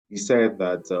he said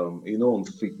that on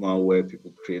Figma where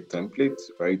people create templates,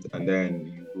 right? And then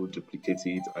you go duplicate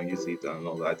it and use it and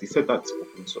all that. He said that's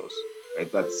open source,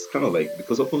 right? That's kind of like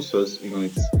because open source,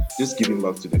 it's just giving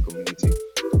back to the community.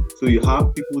 So you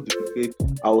have people duplicate.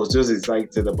 I was just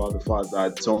excited about the fact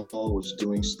that someone was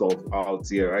doing stuff out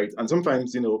here, right? And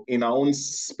sometimes, in our own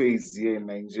space here in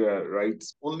Nigeria, right,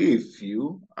 only a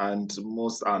few, and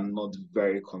most are not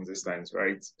very consistent,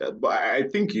 right? But I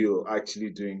think you're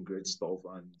actually doing great stuff,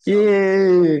 and I'm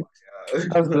really Yay!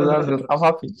 That's good. That's happy. good. I'm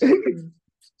happy.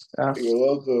 Uh, You're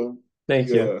welcome. thank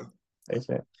you. Yeah. Thank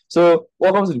you. So,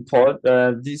 welcome to the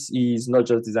pod. This is not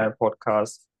just design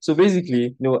podcast. So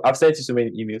basically, I've sent you so many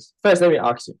emails. First, let me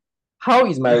ask you, how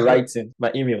is my writing?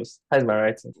 My emails? How is my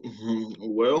writing?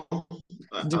 Well, Be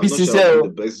I'm not sure I'll be sincere. the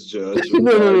best judge of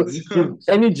No, no, that. no.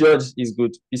 Any judge is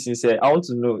good. Be sincere. I want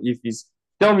to know if it's.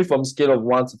 Tell me from scale of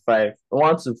 1 to 5,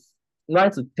 1 to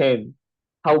 9 to 10.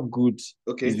 How good is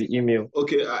Okay. the email?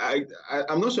 Okay,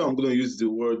 I'm not sure I'm going to use the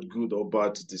word good or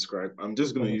bad to describe. I'm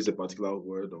just going to use a particular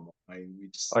word on mine,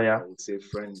 which Oh I yeah. would say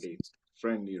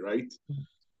friendly, right?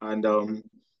 And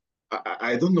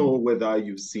I don't know whether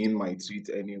you've seen my tweet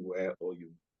anywhere or you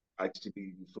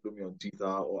follow me on Twitter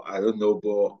or I don't know,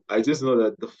 but I just know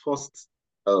that the first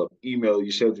email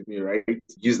you shared with me, right,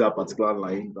 use that particular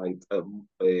line, like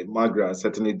Magra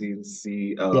certainly didn't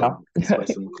see Yeah. this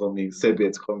person coming,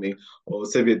 Sebiet coming, or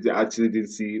Sebiet actually didn't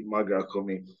see Magra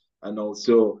coming, and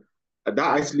also.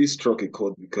 That actually struck a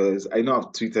chord because I know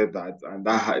I've tweeted that, and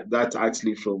that's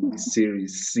actually from the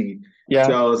series C. So Yeah.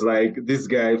 I was like, this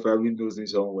guy probably knows me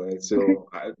somewhere. So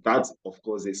that's, of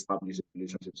course, established a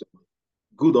relationship. So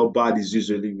good or bad is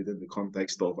usually within the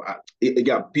context of,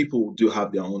 yeah, people do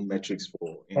have their own metrics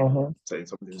for, Uh-huh. saying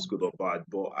something is good or bad.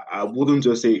 But I wouldn't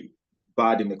just say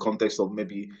bad in the context of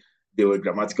maybe there were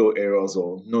grammatical errors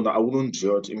or no, I wouldn't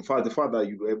judge. In fact, the fact that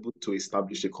you were able to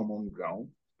establish a common ground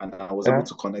and I was able Yeah.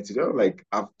 to connect it, I was like,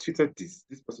 I've tweeted this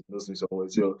person knows me so well.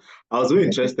 So I was really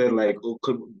interested, like,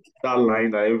 okay, that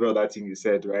line, that every other thing you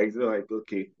said, right? So like,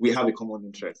 okay, we have a common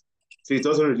interest. So it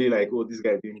wasn't really like, oh, this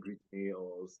guy didn't greet me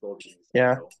or stuff.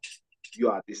 Yeah.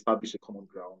 You had established a common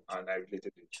ground and I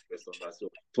related to interest on that. So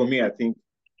for me, I think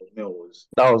Mel was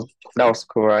That was that cool. was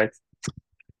cool, right?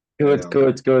 Good, Yeah.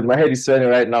 good, good. My head is sweating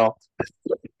right now.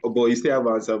 Oh, but you still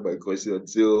haven't answered my question.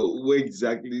 So where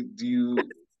exactly do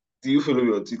you follow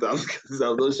me on Twitter? Because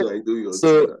I'm not sure I know you on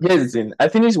So Twitter. here's the thing. I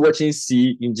finished watching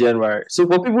C in January. So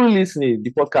for people listening,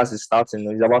 the podcast is starting.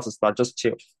 It's about to start. Just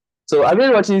chill. So I've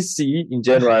been watching C in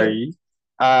January,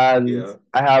 and Yeah.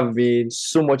 I have been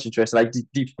so much interested. Like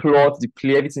the plot, the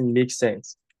play, everything makes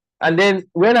sense. And then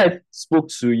when I spoke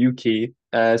to UK,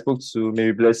 I spoke to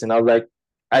Mary Blessing. I was like,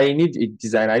 I need a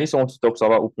designer. I need someone to talk to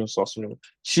about open source.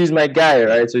 She's my guy,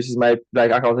 right? So she's my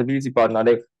like accountability partner.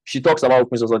 Like she talks about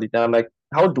open source all the time. I'm like,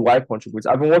 how do I contribute?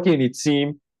 I've been working in a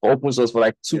team for open source for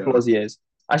like two Yeah. plus years.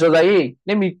 And she was like, hey,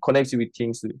 let me connect you with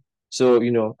Kingsley. So,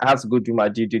 I have to go do my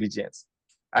due diligence.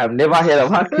 I've never heard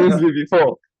of Kingsley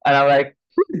before. And I'm like,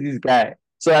 who is this guy?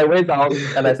 So I went out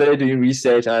and I started doing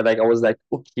research and I was like,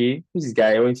 okay, who's this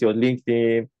guy? I went to your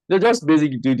LinkedIn. Just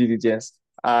basically due diligence.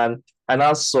 And I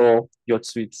now saw your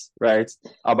tweets, right?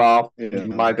 About the Yeah.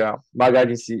 Maga. Maga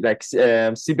didn't see like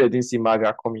Seabed didn't see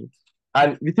Maga coming.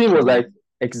 And the thing was like, Coming.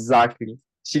 exactly.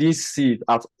 She didn't see it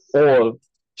at all.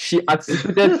 She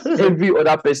anticipated every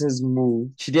other person's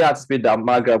move. She didn't anticipate that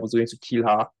Margaret was going to kill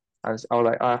her. And I was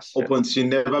like, ah, shit. Open, she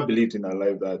never believed in her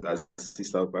life that her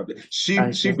sister would probably. She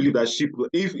And she she, believed that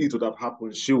if it would have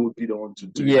happened, she would be the one to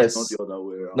do it, not yes, the other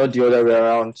way not around. the other way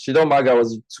around. She thought Margaret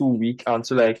was too weak and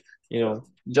too like, Yeah.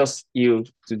 just ill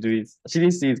to do it. She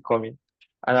didn't see it coming.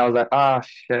 And I was like, ah,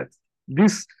 shit.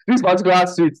 This particular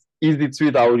tweet is the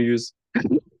tweet I would use.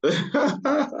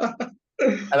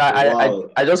 And Wow.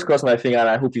 I just crossed my finger and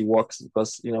I hope it works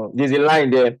because there's a line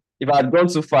there. If I had gone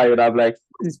too far, I would have like,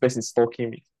 this person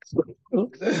stalking me.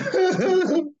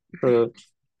 So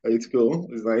It's cool.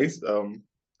 It's nice.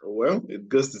 Well, it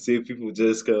goes to say people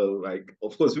just kind of like,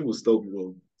 of course, people stalk me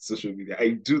on social media. I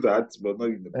do that, but not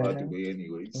in the bad uh, way,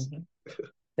 anyways. mhm.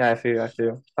 Yeah, I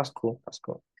feel that's cool. That's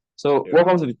cool. So Yeah.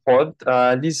 welcome to the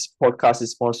pod. This podcast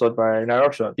is sponsored by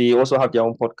Narration. They also have their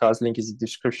own podcast. Link is in the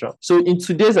description. So in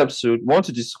today's episode, we want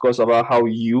to discuss about how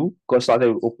you got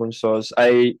started with open source.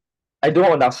 I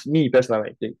don't understand me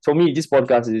personally. For me, this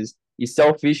podcast is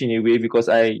selfish in a way because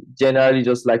I generally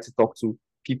just like to talk to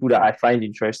people that I find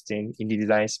interesting in the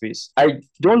design space. I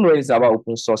don't know anything about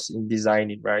open source in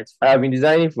designing, right? I have been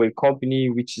designing for a company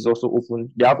which is also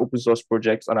open. They have open source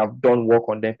projects and I've done work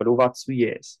on them for over 2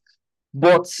 years.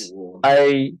 But Cool.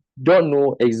 I don't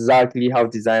know exactly how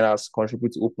designers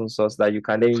contribute to open source that you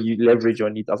can then you leverage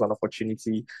on it as an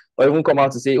opportunity, or even come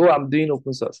out to say, oh, I'm doing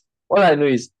open source. All I know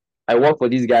is I work for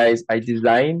these guys, I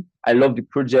design, I love the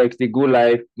project, they go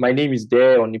live, my name is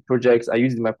there on the projects, I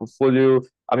use it in my portfolio,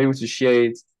 I'm able to share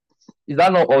it. Is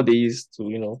that not all they use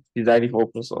to, designing for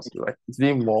open source? Like, is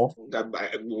there more?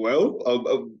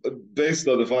 Well, based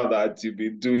on the fact that you've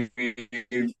been doing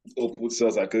open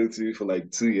source activity for like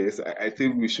 2 years, I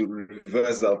think we should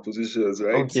reverse our positions,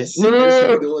 right? Okay. No, You no, guys should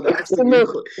no, be the one no, asking no,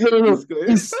 for no, no, no. this going.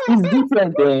 It's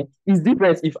different there. It's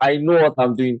different if I know what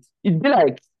I'm doing. It'd be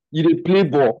like you dey play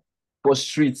ball for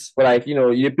streets for like, you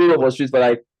dey play ball for streets for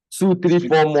like two, three,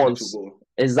 four Street months. football.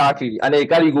 Exactly. And then you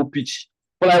carry go pitch.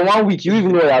 For like 1 week, you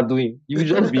even know what you're doing. You will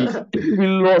just be you will be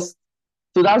lost.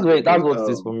 So that's Okay. what it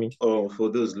is for me. For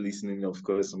those listening, of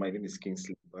course, my name is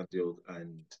Kingsley Mkpandiok,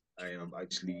 and I am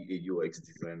actually a UX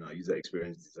designer, user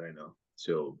experience designer.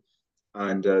 So,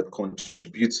 and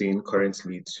contributing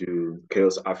currently to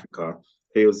Chaos Africa.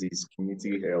 Chaos is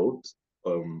community held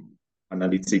um,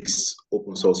 analytics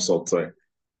open source software.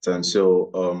 And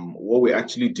so, what we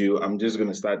actually do, I'm just going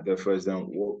to start there first,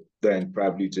 then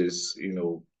probably just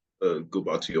go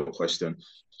back to your question.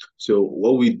 So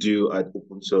what we do at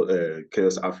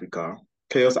Chaos Africa,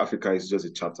 Chaos Africa is just a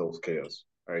chapter of Chaos,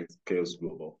 right? Chaos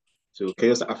Global. So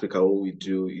Chaos Africa, what we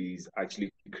do is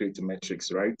actually create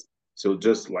metrics, right? So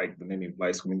just like the name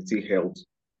implies, community health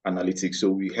analytics. So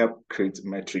we help create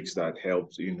metrics that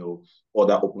help,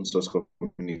 other open source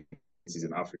communities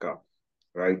in Africa,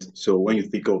 right? So when you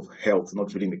think of health,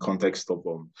 not really in the context of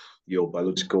your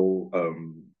biological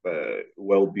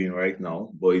well-being right now,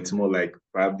 but it's more like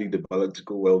probably the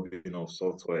biological well-being of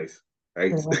software,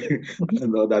 right? Yeah.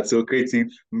 And all that. So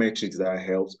creating metrics that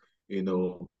helps,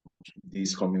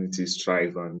 these communities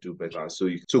thrive and do better. So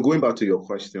going back to your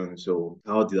question, so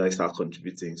how did I start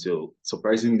contributing? So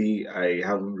surprisingly, I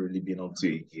haven't really been up to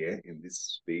a year in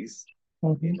this space,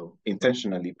 Mhm.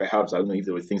 intentionally. Perhaps I don't know if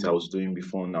there were things I was doing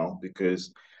before now,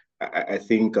 because I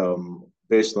think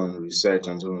based on research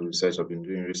and some of the research I've been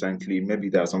doing recently, maybe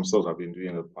there are some stuff I've been doing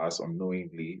in the past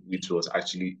unknowingly, which was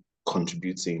actually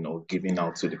contributing or giving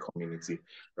out to the community,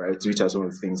 right? Which are some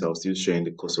of the things I'll still share in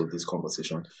the course of this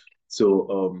conversation.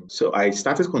 So I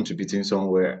started contributing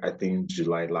somewhere, I think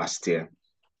July last year.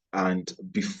 And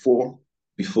before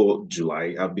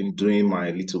July, I've been doing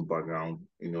my little background,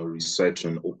 research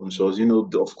on open source.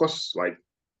 Of course, like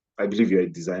I believe you're a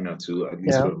designer too, at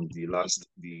least Yeah. from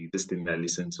this thing I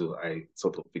listened to, I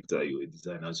sort of picked that you're a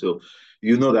designer. So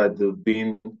you know that there have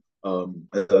been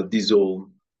this whole,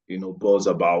 buzz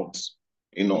about,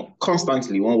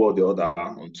 constantly one way or the other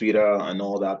on Twitter and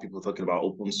all that, people talking about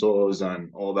open source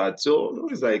and all that. So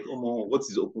it's like, oh, what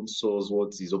is open source?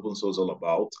 What is open source all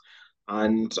about?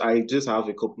 And I just have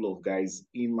a couple of guys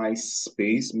in my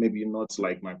space, maybe not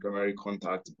like my primary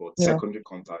contact, but Yeah. secondary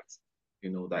contact,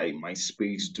 that in my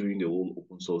space doing the whole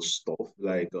open source stuff.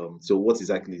 Like, so what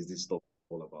exactly is this stuff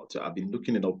all about? So I've been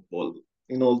looking it up, but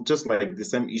just like the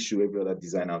same issue every other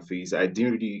designer face, I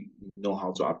didn't really know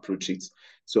how to approach it.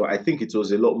 So I think it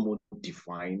was a lot more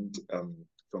defined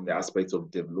from the aspect of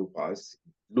developers.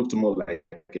 It looked more like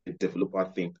a developer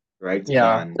thing, right,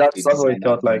 Yeah. than a That's what it designer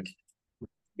felt like. thing.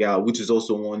 Yeah, which is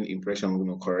also one impression I'm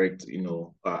going to correct,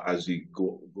 as we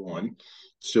go on.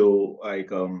 So like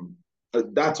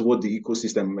that's what the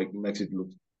ecosystem makes it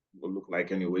look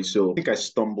like anyway. So I think I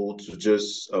stumbled to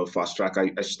just fast track.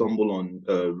 I stumbled on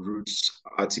Root's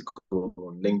article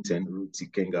on LinkedIn. Root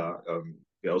Ikenga.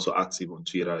 They're also active on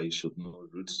Twitter. You should know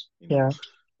Roots. Yeah.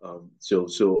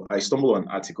 So I stumbled on an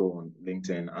article on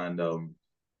LinkedIn, and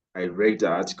I read the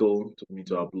article, took me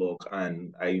to our blog,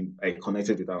 and I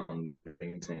connected with her on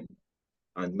LinkedIn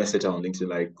and messaged her on LinkedIn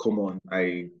like, come on,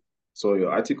 I saw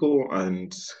your article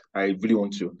and I really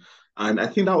want to. And I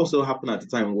think that also happened at the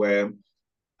time where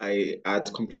I had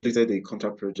completed a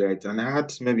contract project and I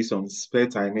had maybe some spare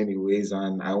time anyways,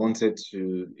 and I wanted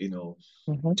to,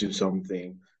 Mhm. do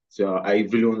something. So I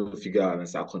really want to figure out and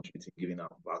start contributing, giving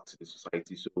out back to the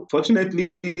society. So fortunately,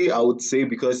 I would say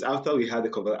because after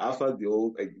the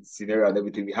whole scenario and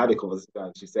everything, we had a conversation,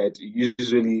 and she said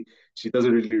usually she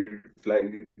doesn't really reply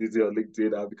immediately on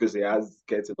LinkedIn because she has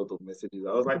gets a lot of messages.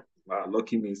 I was like, wow,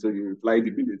 lucky me. So you replied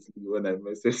immediately when I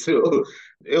messaged. So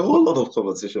a whole lot of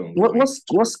conversation What going.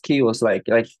 what's chaos like?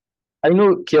 Like I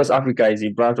know Chaos Africa is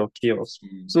a branch of chaos.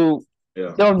 Mm, So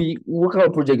yeah. tell me, what kind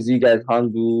of projects do you guys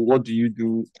handle? What do you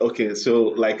do? Okay, so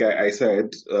like I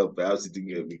said, perhaps you didn't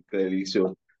get me clearly.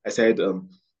 So I said,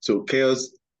 so chaos.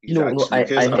 It's No, actually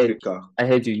Chaos Africa. I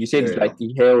heard you. You said it's Yeah, like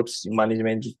the health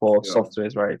management for yeah,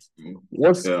 softwares, right? mm,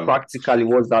 yeah.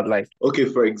 What's that like? Okay,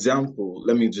 for example,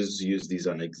 let me just use this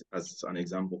as an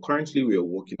example. Currently, we are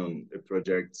working on a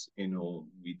project,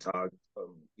 we tag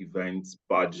events,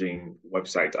 badging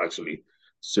website actually.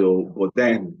 So, but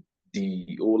then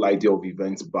the whole idea of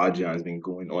events badging has been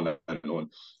going on and on.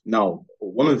 Now,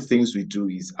 one of the things we do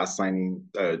is assigning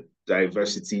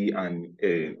diversity and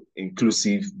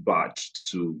inclusive badge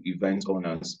to event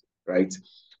owners, right?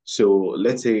 So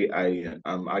let's say I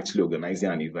am actually organizing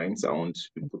an event. I want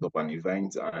to put up an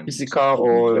event and Physical could be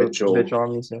or virtual, virtual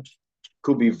meeting?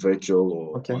 could be virtual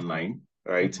or Okay. online,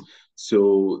 right?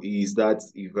 So is that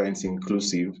event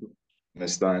inclusive?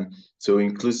 Understand? So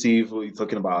inclusive, we're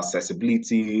talking about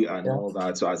accessibility and Yeah. all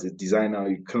that. So as a designer,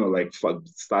 you kind of like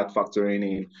start factoring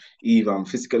in, if I'm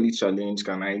physically challenged,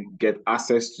 can I get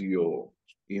access to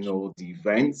the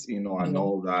events, and Yeah.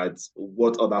 all that?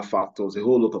 What other factors? A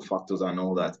whole lot of factors and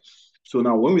all that. So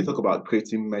now when we talk about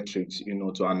creating metrics,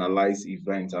 to analyze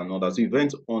events and all that, so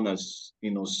event owners,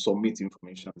 submit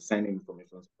information, send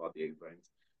information about the event.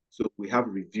 So we have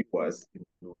reviewers,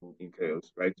 in chaos,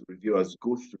 right? Reviewers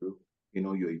go through,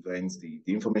 your events, the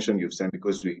information you've sent,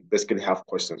 because we basically have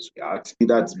questions we ask.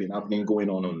 That's been happening going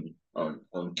on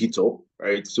GitHub,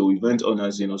 right? So event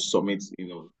owners, submit,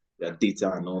 their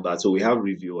data and all that. So we have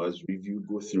reviewers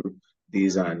go through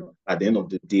this, and at the end of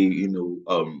the day,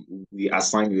 we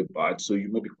assign you a badge. So you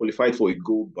may be qualified for a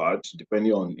gold badge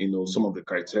depending on, some of the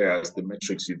criteria, the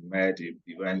metrics you've met, the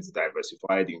events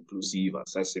diversified, inclusive,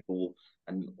 accessible,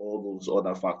 and all those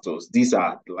other factors. These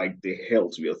are like the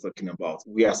health we are talking about.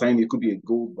 We assign, it could be a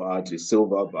gold badge, a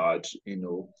silver badge,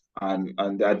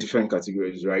 and there are different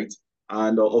categories, right?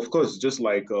 And of course, just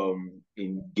like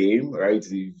in game, right?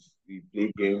 If we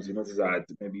play games, you notice that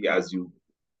maybe as you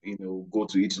go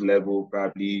to each level,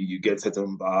 probably you get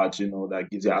certain badge, that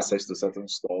gives you access to certain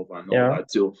stuff and all Yeah. that.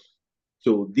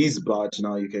 So this badge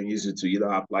now you can use it to either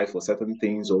apply for certain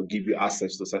things or give you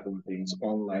access to certain things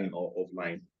online or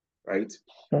offline, right?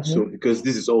 So Mm-hmm. because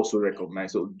this is also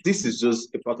recognized. So this is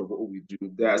just a part of what we do.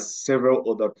 There are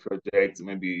several other projects,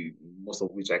 maybe most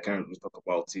of which I can't really talk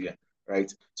about here,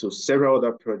 right? So several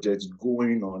other projects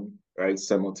going on, right,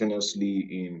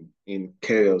 simultaneously in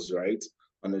chaos, right?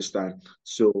 Understand?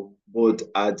 So, but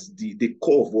at the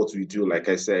core of what we do, like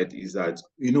I said, is that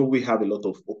we have a lot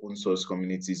of open source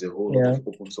communities, a whole lot Yeah. of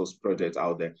open source projects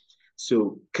out there.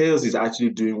 So chaos is actually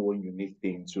doing one unique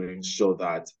thing to ensure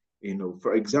that,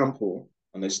 for example,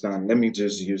 understand, let me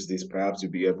just use this, perhaps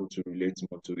you'll be able to relate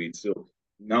more to it. So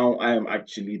now I am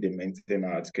actually the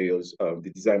maintainer at chaos,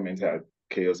 the design maintainer at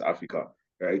chaos Africa,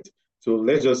 right? So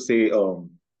let's just say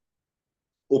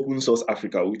open source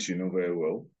Africa, which you know very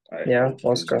well. I Yeah.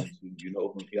 Oscar. presume you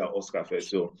know Oscar first.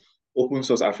 So open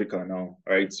source Africa now,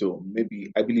 right? So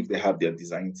maybe I believe they have their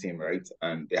design team, right?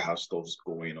 And they have stuff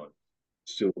going on.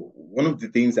 So one of the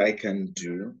things I can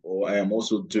do, or I am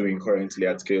also doing currently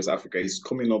at Chaos Africa, is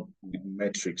coming up with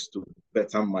metrics to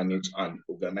better manage and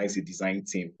organize a design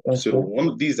team. So Okay. one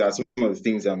of these are some of the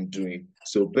things I'm doing.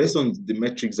 So based on the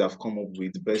metrics I've come up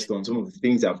with, based on some of the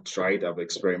things I've tried, I've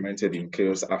experimented in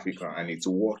Chaos Africa, and it's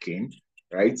working,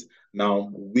 right? Now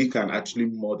we can actually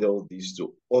model these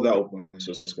to other open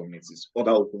source communities,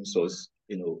 other open source,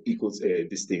 equals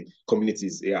this thing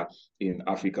communities, yeah, in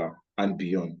Africa and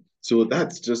beyond. So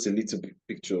that's just a little bit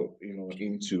picture,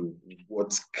 into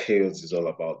what chaos is all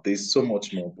about. There's so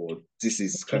much more, but this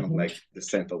is kind of Mm-hmm. like the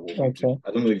center of what we do. Okay. I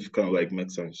don't know if it kind of like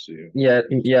makes sense to you. Yeah,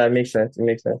 yeah, it makes sense. It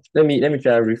makes sense. Let me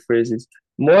try and rephrase it.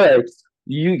 More like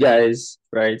you guys,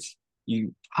 right?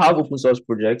 You have open source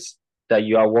projects that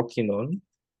you are working on.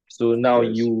 So now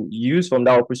Yes, you use from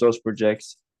that open source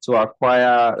projects to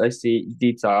acquire, let's say,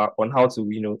 data on how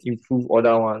to, improve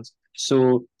other ones.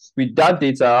 So with that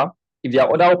data, if there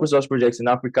are other open source projects in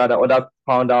Africa that other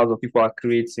founders or people are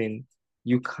creating,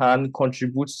 you can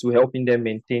contribute to helping them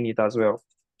maintain it as well.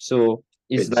 So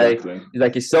it's like exactly, it's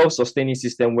like a self-sustaining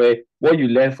system where what you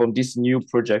learn from this new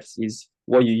project is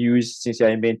what you use since you're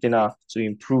a maintainer to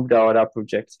improve the other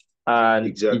project. And it,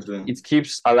 exactly, it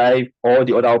keeps alive all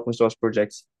the other open source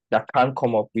projects that can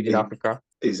come up within E- Africa.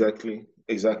 exactly.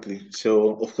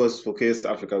 So of course, for Case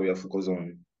Africa, we are focused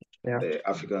on Yeah. the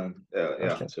African,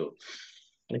 yeah. Okay.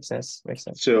 Makes sense. Makes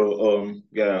sense.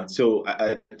 Yeah. So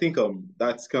I think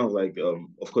that's kind of like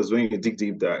of course when you dig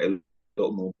deep there are a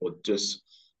lot more, but just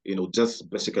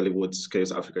basically what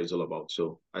Case Africa is all about.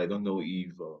 So I don't know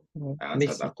if I answered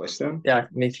Makes that question. Yeah,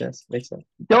 makes sense. Makes sense.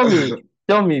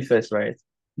 Tell me first, right?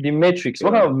 The metrics.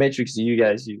 What Yeah. kind of metrics do you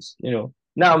guys use?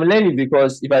 Now I'm learning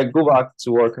because if I go back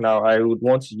to work now, I would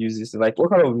want to use this. Like,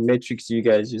 what kind of metrics do you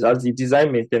guys use as the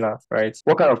design maintainer, right?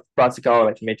 What kind of practical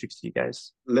like metrics do you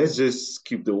guys? Let's just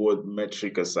keep the word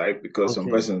metric aside because some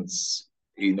Okay. persons,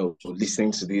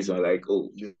 listening to this are like,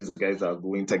 oh, these guys are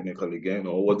going technical again,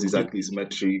 or what exactly is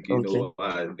metric, Okay.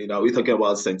 we're talking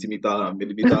about centimeter and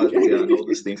millimeters here and all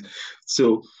those things.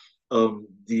 So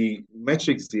the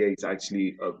metrics there is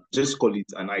actually just call it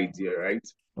an idea, right?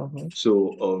 Mhm.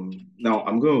 So now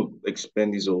I'm going to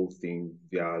explain this whole thing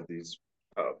via this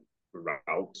uh,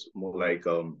 route, more like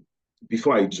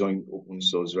before I joined open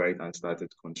source, right, and started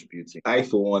contributing. I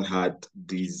for one had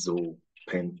these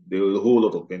there were a whole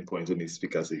lot of pain points when you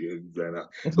speak as a designer,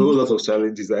 a whole lot of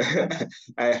challenges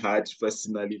I had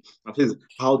personally. I feel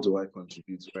how do I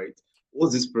contribute, right?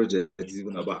 What's this project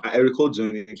even about? I recall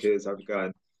joining KS Africa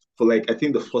and for like I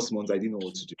think the first month I didn't know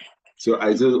what to do. So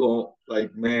I just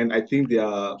like man, I think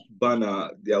their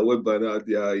web banner,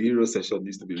 their hero session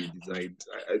needs to be redesigned.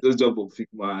 I just jumped on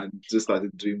Figma and just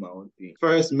started doing my own thing.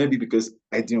 First, maybe because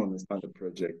I didn't understand the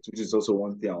project, which is also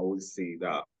one thing I always say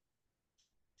that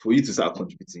for you to start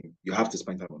contributing, you have to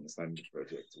spend time understanding the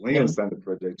project. When you Yeah. understand the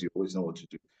project, you always know what to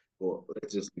do. But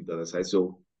let's just leave that aside.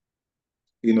 So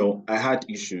I had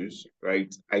issues,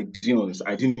 right? I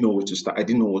didn't know where to start. I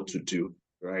didn't know what to do,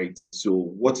 right? So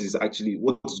what's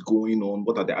going on?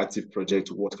 What are the active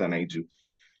projects? What can I do?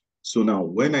 So now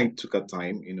when I took a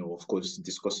time, of course,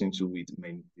 discussing to with the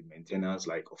maintainers,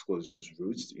 like of course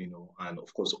Roots, and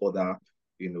of course other,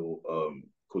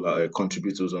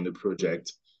 contributors on the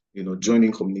project,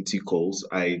 joining community calls,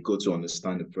 I got to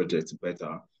understand the project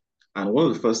better. And one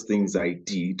of the first things I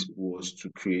did was to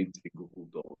create a Google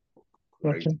Doc,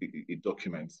 right? Okay. A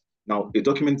document. Now, a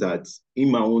document that, in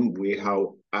my own way,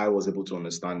 how I was able to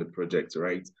understand the project,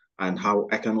 right? And how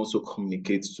I can also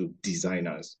communicate to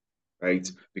designers, right?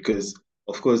 Because,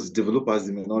 of course, developers,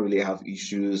 they may not really have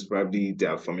issues. Probably they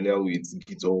are familiar with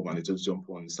GitHub and they just jump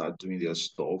on and start doing their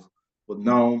stuff. But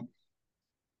now,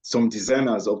 some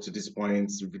designers up to this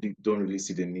point really don't really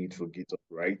see the need for GitHub,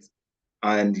 right?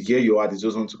 And here you are, they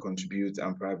just want to contribute,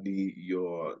 and probably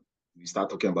you start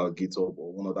talking about GitHub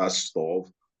or one of that stuff,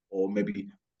 or maybe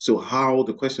so how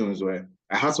the questions were.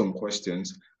 I had some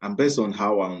questions, and based on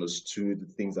how I understood the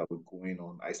things that were going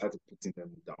on, I started putting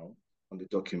them down on the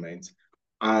document.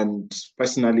 And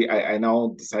personally, I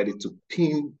now decided to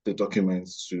pin the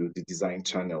documents to the design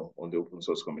channel on the open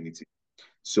source community.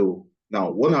 So now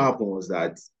what happened was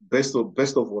that best of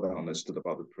what I understood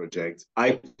about the project,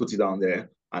 I put it down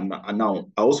there. And now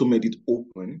I also made it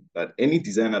open that any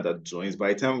designer that joins,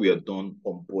 by the time we are done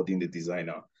onboarding the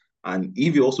designer, and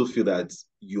if you also feel that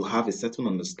you have a certain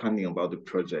understanding about the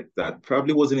project that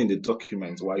probably wasn't in the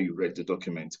document while you read the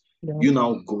document, Yeah. you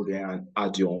now go there and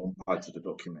add your own part to the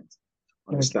document.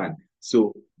 Okay. Understand?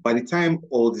 So by the time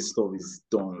all this stuff is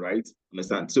done, right?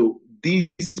 Understand? So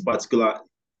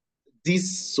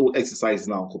this sole exercise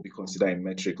now could be considered a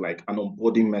metric, like an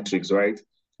onboarding metrics, right?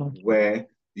 Okay. Where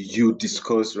you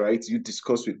discuss, right? You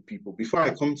discuss with people before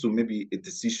I come to maybe a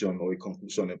decision or a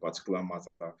conclusion in a particular matter.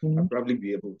 I'll Mhm. probably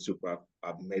be able to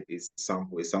have made a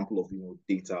sample of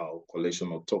data or collection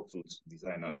or talk to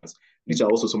designers, which are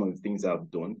also some of the things I've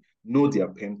done. Know their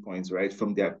pain points, right?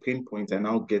 From their pain points, I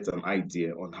now get an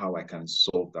idea on how I can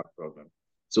solve that problem.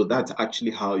 So that's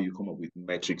actually how you come up with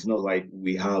metrics. Not like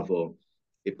we have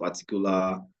a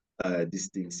particular this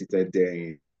thing seated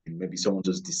there and maybe someone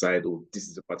just decide, oh, this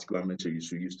is a particular metric you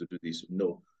should use to do this.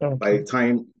 No. By Okay. the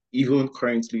time, even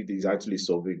currently, there's actually a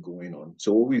survey going on.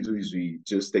 So what we do is we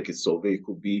just take a survey. It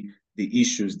could be the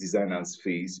issues designers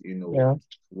face, Yeah.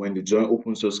 when they join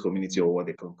open source community or what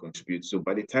they can contribute. So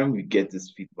by the time we get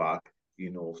this feedback,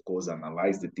 of course,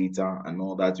 analyze the data and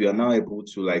all that, we are now able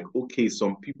to like, okay,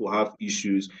 some people have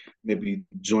issues, maybe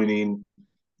joining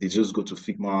they just go to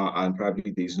Figma and probably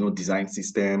there's no design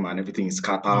system and everything is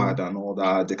scattered Mm. and all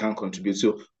that. They can't contribute.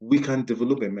 So we can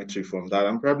develop a metric from that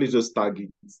and probably just tag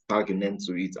a name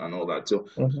to it and all that. So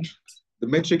Mhm. the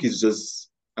metric is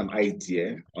just an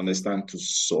idea, understand, to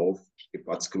solve a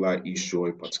particular issue or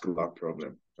a particular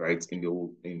problem, right? In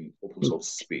open source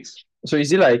space. So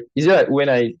is it like when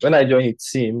I join a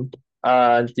team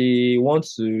and they want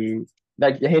to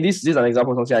like hey, this is an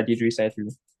example of something I did recently.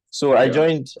 So I Yeah.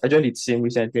 joined the team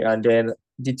recently and then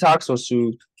the task was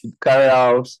to carry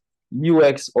out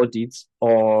UX audits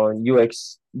on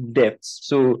UX depth.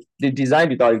 So they designed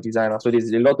without a designer. So there's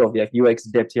a lot of like UX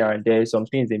depth here and there, some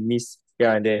things they miss here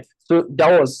and there. So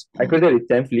that was I Mm, created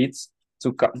a template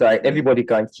that yeah. everybody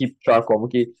can keep track of.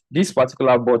 Okay, this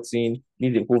particular button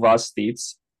needs a hover state.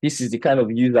 This is the kind of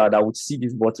user that would see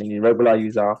this button, a regular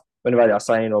user. whenever they are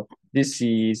signing up. This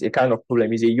is a kind of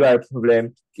problem. It's a UI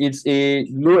problem. It's a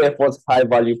low effort, high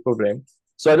value problem.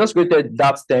 So I just created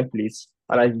that template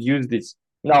and I used it.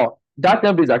 Now, that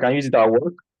template, I can use it at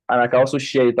work and I can also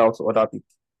share it out to other people.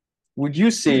 Would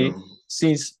you say, Yeah.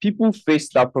 since people face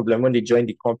that problem when they join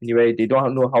the company where they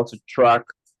don't know how to track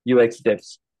UX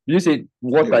depths, would you say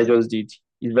what I Yeah. just did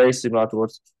is very similar to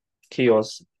what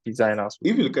chaos designers would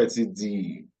If do? you look at it,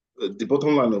 the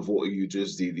bottom line of what you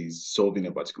just did is solving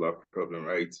a particular problem,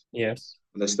 right? Yes.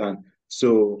 Understand?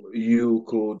 So you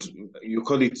call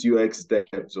it UX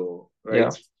depth, or Yeah.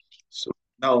 right? So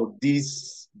now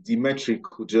the metric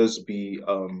could just be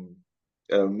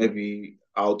maybe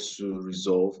how to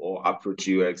resolve or approach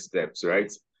UX depth,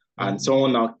 right? And Mhm.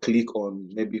 someone now click on,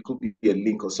 maybe it could be a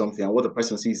link or something, and what the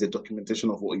person sees is a documentation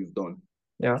of what you've done,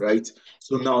 Yeah. right?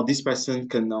 So now this person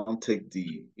can now take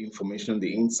the information,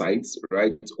 the insights,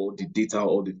 right, or the data,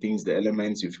 or the things, the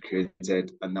elements you've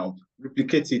created, and now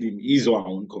replicate it in his or her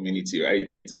own community, right?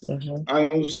 Mhm.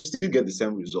 And we'll still get the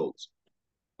same results.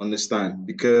 Understand?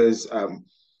 Because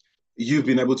you've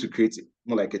been able to create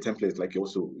more like a template, like you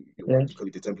Yeah. want to call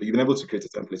it a template. You've been able to create a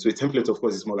template. So a template, of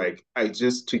course, is more like I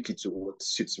just tweak it to what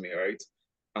suits me, right?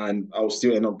 And I'll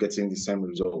still end up getting the same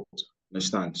result.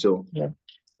 Understand? So Yeah.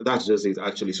 that's just it,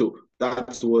 actually. So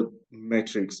that's what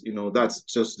metrics, that's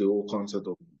just the whole concept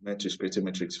of metrics, creating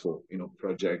metrics for,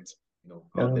 project,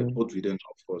 out there, Um, both within,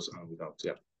 of course, and without.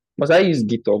 Yeah. must I use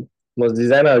GitHub? Must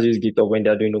designers use GitHub when they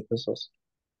are doing open source?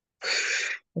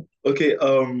 Okay.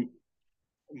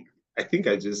 I think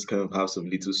I just kind of have some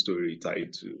little story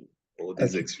tied to all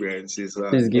these Okay. experiences,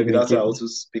 Please and give maybe me, that's why I give me. also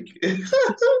speak.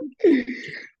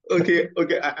 Okay.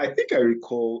 I think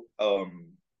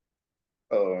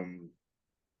um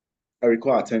I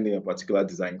recall attending a particular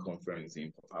design conference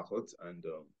in Port Harcourt, and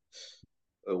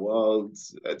well,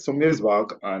 some years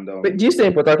back, and Wait, do you stay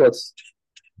in Port Harcourt?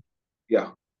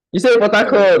 yeah, You stay in Port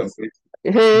Harcourt? I'm great.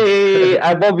 Hey,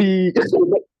 I Bobby.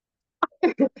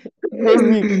 Hold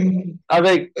me. I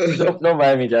beg, don't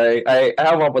mind me, Jerry. I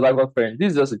have one Port Harcourt friend.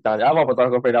 This is just a challenge. I have one Port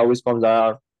Harcourt friend that always comes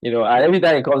around, and every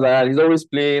time he comes around, he's always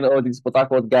playing all these Port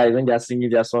Harcourt guys when they're singing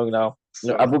their song now.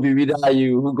 So, Abu Bibi, are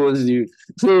you? Who goes you?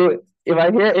 So if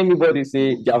I hear anybody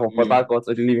say they're from Port mm, Harcourt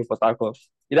or they live in Port Harcourt,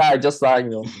 either I just start,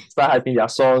 start hyping their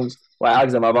songs or I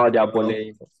ask them about their bole.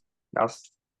 well,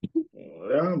 That's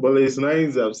yeah, but it's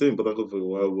nice. I've stayed in Port Harcourt for a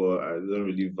while, but I don't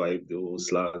really vibe the whole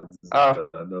slangs. ah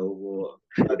I know,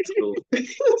 but that's cool.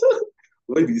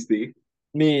 Where do you stay?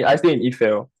 me. I stay in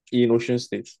Ife in Ocean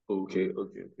State. Okay.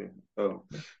 Um,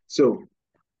 so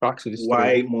Back to the story.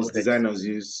 why Go most ahead. designers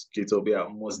use GitHub? Yeah,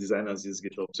 most designers use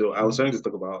GitHub. So I was trying to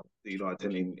talk about,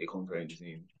 attending a conference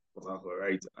in Port Harcourt,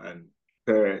 right? And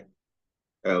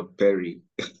Perry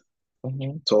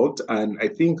Mhm. talked, and I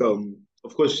think,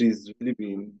 of course, she's really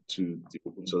been to the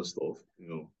open source stuff,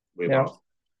 way Yeah. back.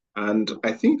 And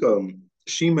I think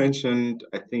she mentioned,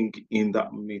 I think, in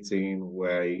that meeting,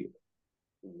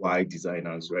 why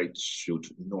designers, right, should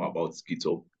know about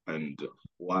GitHub and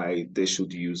why they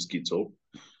should use GitHub.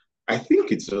 I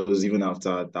think it was even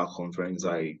after that conference,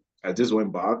 I just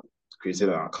went back, created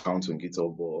an account on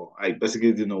GitHub, but I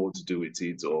basically didn't know what to do with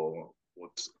it or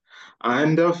what.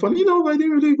 And funny enough, I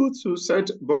didn't really go to search,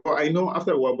 but I know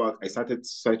after a while back, I started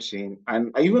searching,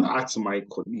 and I even asked my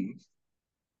colleague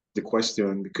the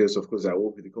question because, of course, I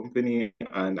work with the company,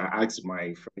 and I asked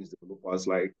my friends developers,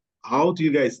 like, how do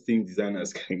you guys think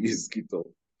designers can use GitHub?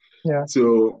 Yeah.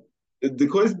 So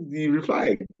the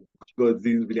reply God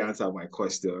didn't really answer my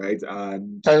question, right?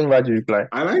 And Tell me about the reply.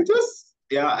 and I just,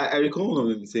 yeah, I recall one of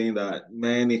them saying that,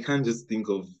 man, you can't just think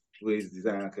of ways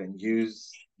designer can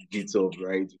use GitHub,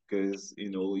 right? Because,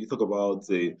 you talk about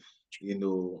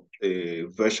a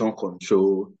version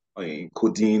control,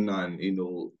 coding, and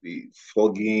the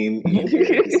fogging in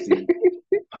this thing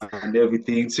and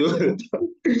everything. So,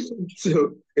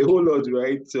 so a whole lot,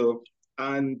 right? So,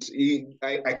 and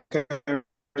I can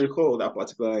recall that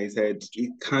particular, he said he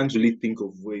can't really think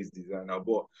of ways designer,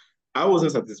 but I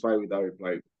wasn't satisfied with that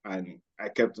reply, and I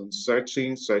kept on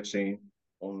searching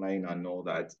online and all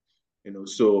that,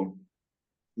 So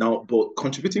now, but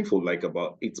contributing for like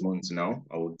about 8 months now,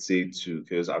 I would say, to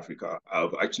Chaos Africa,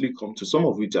 I've actually come to some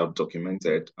of which I've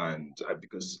documented, and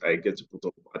because I get to put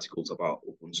up articles about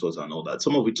open source and all that,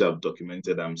 some of which I've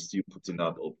documented, I'm still putting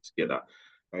that up together,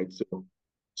 right?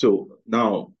 So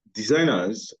now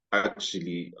designers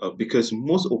actually, because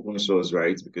most open source,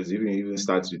 right? Because even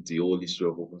starts with the whole history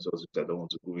of open source, which I don't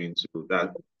want to go into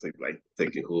that,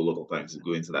 take a whole lot of time to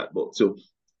go into that, but so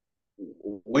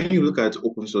when you look at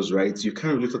open source, right, you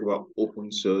can't really talk about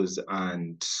open source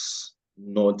and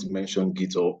not mention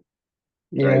GitHub,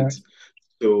 Yeah. right?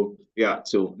 So Yeah.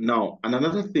 So now, and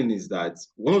another thing is that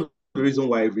one of the reason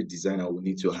why every designer will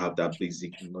need to have that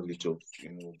basic knowledge of,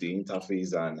 the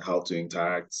interface and how to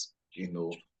interact,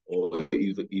 or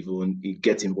even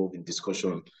get involved in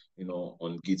discussion,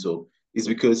 on GitHub, is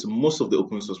because most of the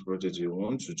open source projects you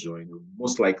want to join will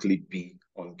most likely be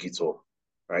on GitHub,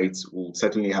 right? We'll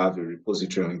certainly have a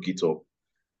repository on GitHub.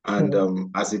 And Yeah.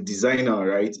 as a designer,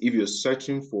 right, if you're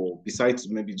searching for, besides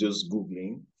maybe just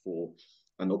Googling for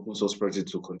an open source project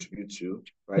to contribute to,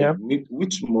 right, Yeah.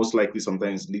 which most likely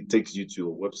sometimes takes you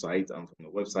to a website, and from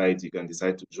the website, you can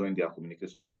decide to join their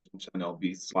communication channel,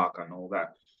 be Slack and all that.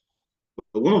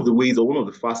 But one of the ways, or one of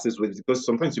the fastest ways, because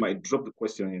sometimes you might drop the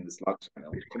question in the Slack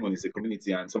channel, come on, it's a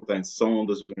community, and sometimes someone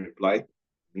doesn't reply Yeah.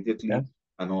 immediately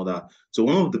and all that. So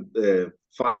one of the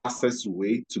fastest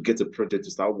way to get a project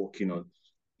to start working on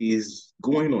is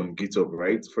going on GitHub,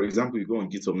 right? For example, you go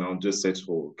on GitHub now, just search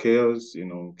for chaos,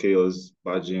 chaos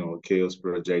badging or chaos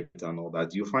project and all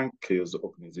that. You find chaos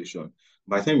organization.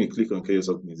 By the time you click on chaos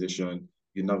organization,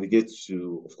 you navigate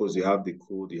to, of course, you have the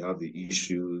code, you have the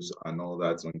issues and all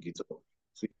that on GitHub.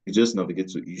 So you just navigate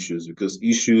to issues, because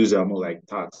issues are more like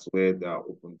tasks where there are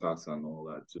open tasks and all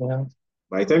that. So Yeah.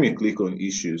 by the time you click on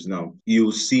issues now,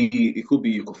 you'll see it could be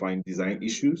you could find design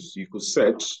issues. You could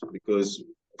search, because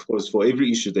of course for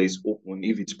every issue that is open,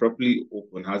 if it's properly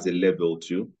open, has a level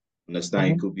too.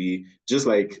 Understand? It Mhm. could be just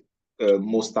like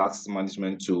most task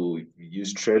management tool. You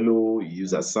use Trello, you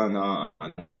use Asana,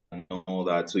 and all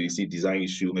that. So you see design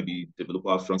issue, maybe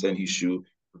developer front end issue,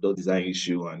 product design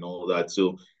issue, and all that.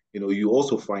 So you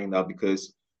also find that,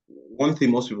 because one thing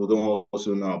most people don't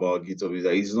also know about GitHub is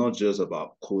that it's not just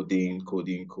about coding,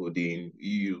 coding, coding.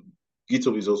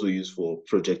 GitHub is also used for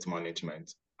project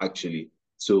management, actually.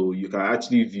 So you can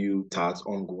actually view tasks,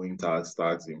 ongoing tasks,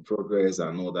 tasks in progress,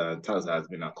 and all that, tasks that has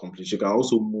been accomplished. You can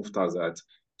also move tasks that,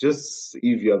 just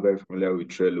if you are very familiar with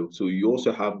Trello. So you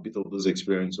also have a bit of those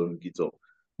experience on GitHub,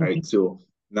 Mhm. right? So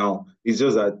now it's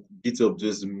just that GitHub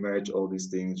just merge all these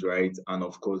things, right? And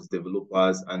of course,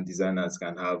 developers and designers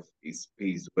can have a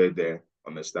space where they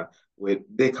understand, where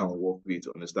they can work with,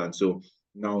 understand. So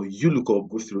now you look up,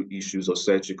 go through issues or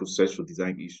search, you could search for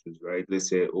design issues, right? Let's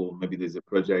say, oh, maybe there's a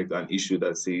project, an issue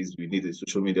that says we need a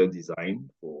social media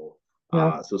design for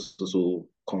Yeah. so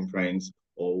conference,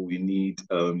 or we need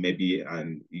maybe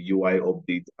an UI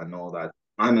update and all that.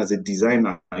 And as a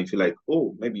designer, I feel like,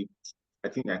 oh, maybe I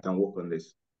think I can work on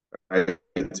this. Right.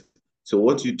 So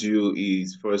what you do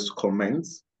is first comment,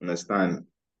 understand.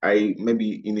 I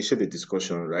maybe initiate a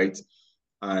discussion, right?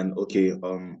 And okay,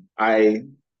 I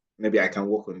can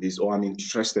work on this, or I'm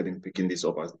interested in picking this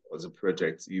up as a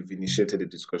project. You've initiated a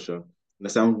discussion,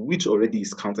 understand, which already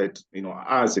is counted,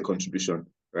 as a contribution,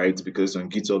 right? Because on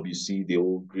GitHub you see the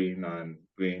old green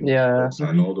Yeah. box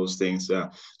and Mhm. all those things.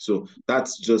 So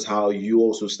that's just how you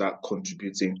also start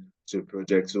contributing to a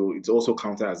project. So it's also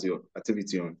counted as your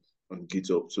activity on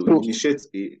GitHub. So you So, initiate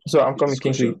I'm a coming,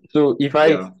 Kingsley. discussion. So if I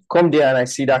Yeah, come there and I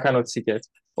see that kind of ticket,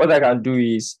 what I can do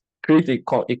is create a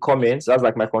comment. That's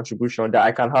like my contribution that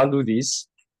I can handle this.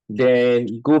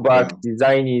 Then go back, yeah.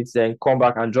 design it, then come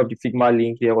back and drop the Figma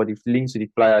link there or the link to the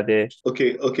flyer there.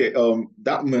 Okay, okay.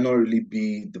 That may not really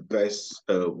be the best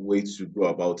way to go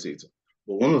about it.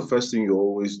 But one of the first things you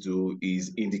always do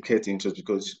is indicate interest,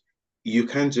 because you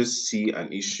can't just see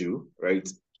an issue, right?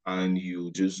 And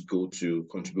you just go to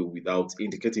contribute without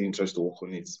indicating interest to work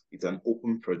on it. It's an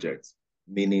open project,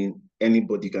 meaning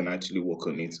anybody can actually work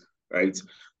on it, right?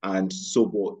 And so,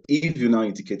 but if you now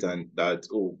indicate that,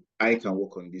 oh, I can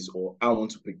work on this, or I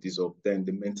want to pick this up, then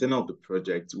the maintainer of the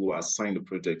project will assign the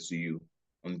project to you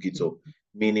on GitHub,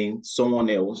 meaning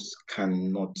someone else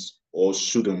cannot or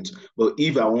shouldn't. But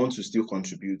if I want to still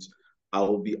contribute, I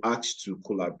will be asked to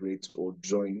collaborate or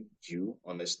join you,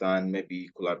 understand, maybe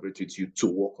collaborate with you to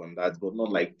work on that, but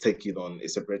not like take it on a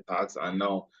separate task. And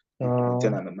now the Uh,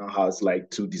 maintainer now has like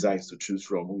two designs to choose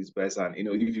from, who is best. And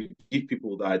if you give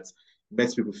people that,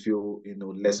 makes people feel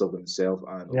less of themselves,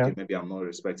 and yeah. okay, maybe I'm not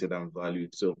respected and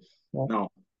valued. So Yeah. now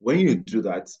when you do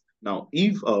that, now,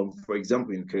 if, for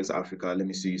example, in case Africa, let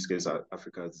me see use case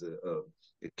Africa as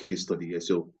a case study here.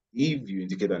 So, if you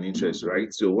indicate an interest,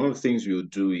 right? So, one of the things we'll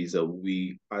do is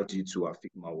we add you to our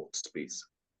Figma workspace.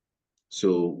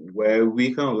 So, where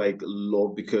we kind of like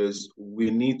love, because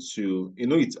we need to,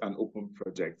 it's an open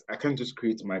project. I can't just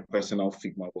create my personal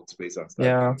Figma workspace and start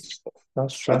Yeah. doing stuff.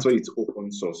 That's true. That's why it's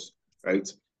open source, right?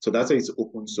 So that's why it's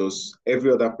open source.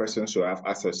 Every other person should have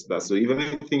access to that. So even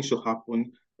anything should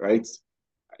happen, right?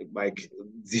 Like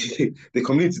the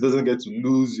community doesn't get to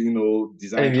lose,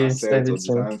 design assets or Everything.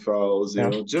 design files, Yeah.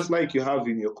 just like you have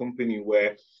in your company,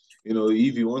 where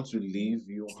if you want to leave,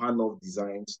 you hand off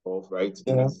design stuff, right?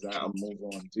 Yeah. Just design and move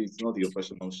on. So it's not your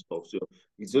personal stuff. So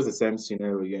it's just the same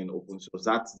scenario here in open source.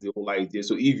 That's the whole idea.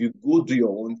 So if you go do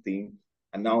your own thing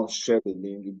and now share the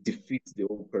link, it defeats the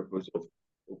whole purpose of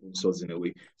open source in a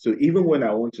way. So even when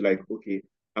I want to like, okay,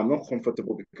 I'm not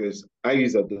comfortable because I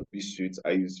use Adobe Suite,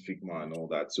 I use Figma and all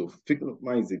that. So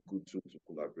Figma is a good tool to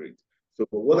collaborate. So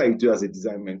but what I do as a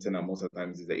design maintainer most of the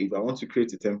times is that if I want to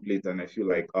create a template and I feel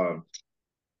like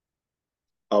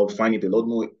I'll find it a lot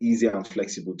more easier and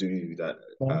flexible doing it with that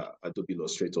Yeah. Adobe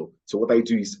Illustrator. So what I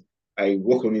do is I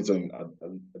work on it on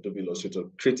Adobe Illustrator,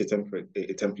 create a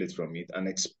template from it, and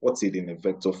export it in a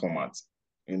vector format.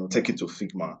 Take it to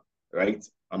Figma, right?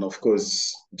 And of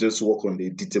course, just work on the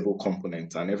editable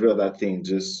component and every other thing.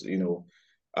 Just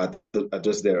are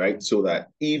just there, right? So that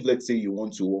if let's say you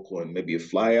want to work on maybe a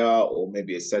flyer or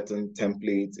maybe a certain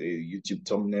template, a YouTube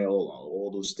thumbnail,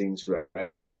 all those things,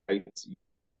 right?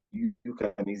 You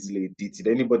can easily edit it.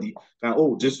 Anybody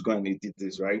can, just go and edit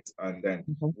this, right? And then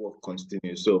Mhm. work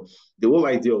continues. So the whole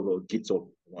idea of a GitHub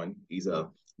one is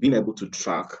being able to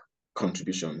track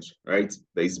contributions, right?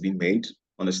 That is being made,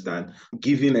 understand,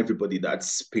 giving everybody that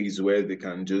space where they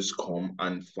can just come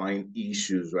and find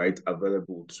issues, right,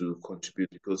 available to contribute.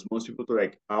 Because most people are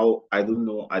like, how, I don't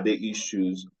know, are there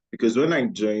issues? Because when I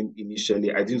joined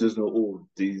initially, I didn't just know,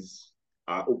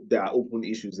 there are open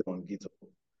issues on GitHub.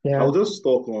 I Yeah. was just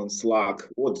stuck on Slack.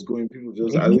 What's going? People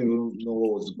just I don't Mhm. even know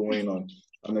what's going on.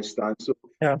 Understand? So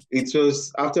Yeah. it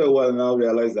was after a while now I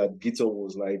realized that GitHub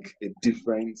was like a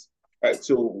different. Right.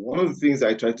 So one of the things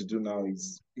I try to do now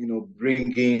is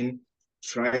bring in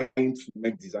trying to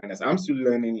make designers. I'm still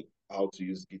learning how to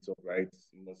use GitHub, right?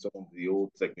 Some of the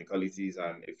old technicalities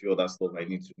and a few other stuff I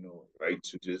need to know, right,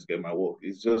 to just get my work.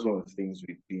 It's just one of the things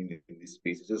we've been in this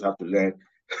space. You just have to learn.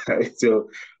 Right? So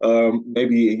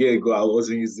maybe a year ago I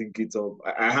wasn't using GitHub.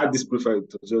 I had this profile,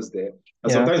 it was just there. And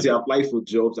Yeah. sometimes you apply for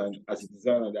jobs and as a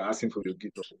designer, they're asking for your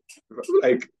GitHub.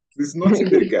 Like, there's nothing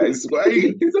there, guys. Why are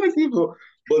you asking for?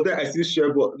 But then I still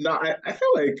share. But now I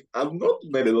feel like I've not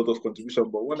made a lot of contribution,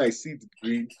 but when I see the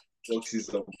green boxes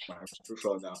on my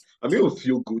profile now, I'm going to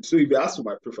feel good. So if you ask for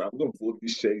my profile, I'm going to boldly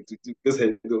share it with you because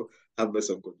I don't have made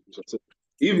some contribution. So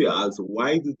if you ask,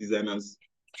 why do designers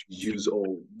use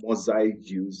or mosaic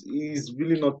use is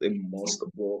really not a must,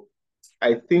 but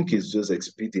I think it's just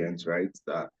expedient, right?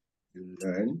 That you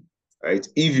learn, right?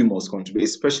 If you must contribute,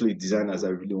 especially designers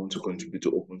that really want to contribute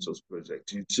to open source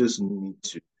project, you just need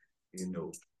to, you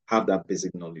know, have that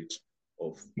basic knowledge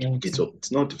of Okay. GitHub.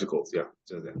 It's not difficult, yeah.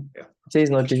 Just Say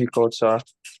it's not difficult, sir.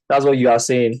 That's what you are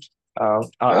saying.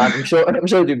 I'm sure. I'm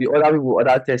sure there'll be other people,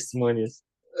 other testimonies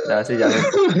that say they are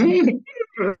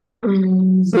not.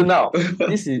 So now,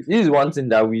 this is one thing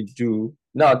that we do.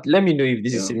 Now, let me know if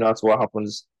this is yeah, similar to what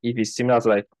happens. If it's similar to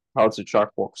like how to track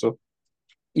work. So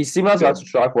it's similar to how yeah. to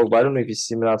track work, but I don't know if it's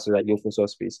similar to like the open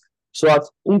source space. So at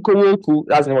Unkowoku,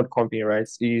 that's the name of the company, right?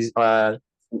 Is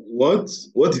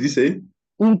What did you say?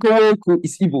 Unkowoku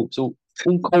is Igbo. So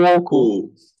Unkowoku.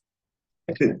 Oh,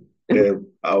 yeah,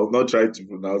 I will not try to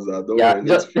pronounce that. Don't Yeah, worry,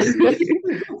 just phrase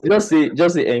it.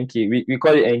 just say NK. We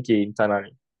call it NK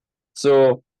internally.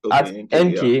 So at Okay, okay,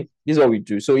 yeah. NK, this is what we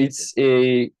do. So it's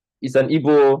an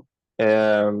Igbo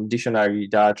dictionary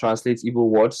that translates Igbo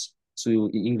words to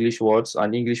English words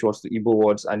and English words to Igbo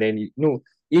words, and then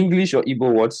English or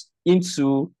Igbo words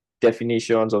into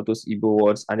definitions of those Igbo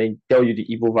words, and then tell you the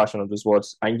Igbo version of those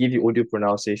words and give you audio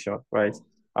pronunciation, right? Oh,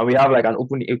 And we have like an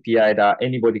open API that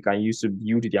anybody can use to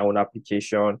build their own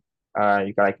application.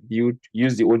 You can like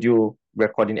use the audio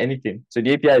recording, anything. So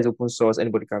the API is open source.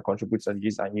 Anybody can contribute and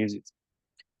use it.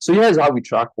 So here's how we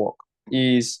track work.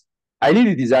 Is I leave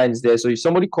the designs there. So if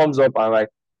somebody comes up and like,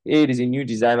 hey, there's a new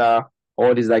designer,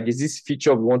 or there's this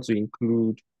feature we want to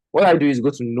include, what I do is go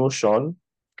to Notion,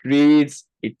 create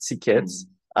a ticket, mm,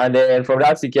 and then from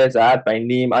that ticket, I add my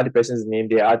name, add the person's name,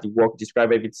 they add the work,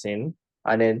 describe everything,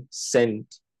 and then send.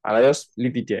 And I just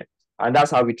leave it there. And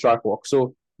that's how we track work.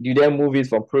 So you then move it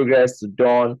from progress to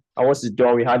done. And once it's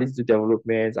done, we add it to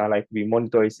development and like we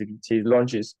monitor it till it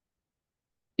launches.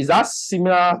 Is that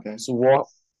similar okay. to what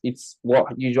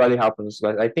usually happens?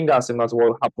 Like I think that's similar to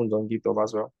what happens on GitHub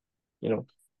as well. You know.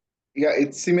 Yeah,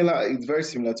 it's similar. It's very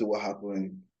similar to what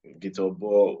happened in GitHub.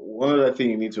 But one other thing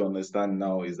you need to understand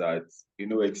now is that,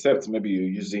 except maybe you're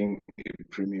using a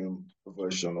premium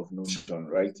version of Notion,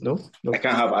 right? No, I no.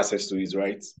 can't have access to it,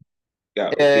 right? Yeah,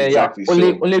 okay, Yeah. exactly.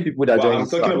 Only So, only people that but join I'm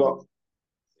this talking track. about,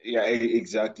 yeah,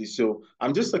 exactly. So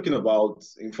I'm just talking about,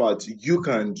 in fact, you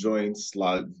can join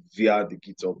Slack via the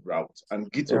GitHub route, and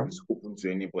Yeah. GitHub is open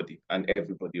to anybody and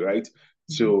everybody, right?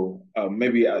 So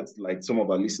maybe as like some of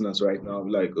our listeners right now,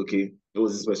 like, okay, what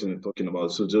was this person you're talking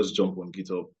about? So just jump on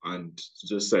GitHub and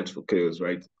just search for chaos,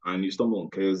 right? And you stumble on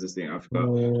chaos this day in Africa,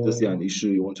 just see an Mm, issue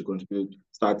you want to contribute,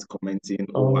 start commenting,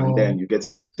 oh, and then oh, you get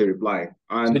a reply. so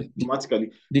And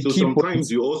automatically, the so key sometimes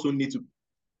points. you also need to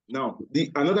now, the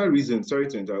another reason, sorry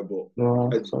to interrupt,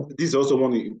 but So this is also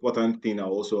one important thing I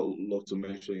also love to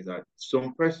mention is that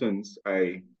some persons,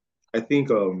 I think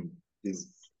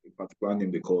is a particular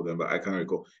name they call them, but I can't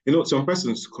recall. You know, some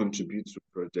persons contribute to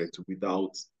project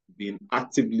without being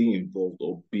actively involved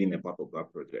or being a part of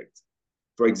that project.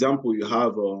 For example, you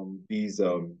have these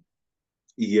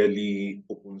yearly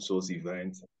open source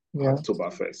events, yeah,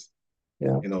 Oktoberfest,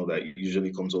 yeah, you know, that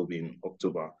usually comes up in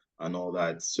October and all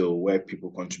that. So where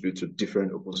people contribute to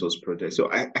different open source projects.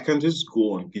 So I can just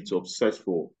go on GitHub, search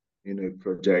for, you know, a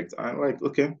project. I'm like,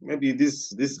 okay, maybe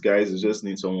these guys just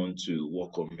need someone to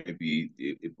work on maybe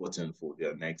a button for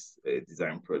their next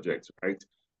design project, right?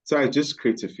 So I just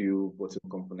create a few button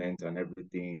components and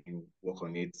everything, work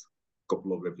on it,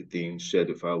 couple of everything, share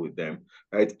the file with them,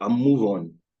 right? And move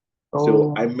on.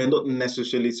 So I oh, may not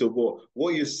necessarily so, but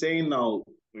what you're saying now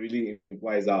really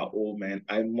implies that, oh man,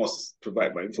 I must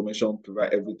provide my information,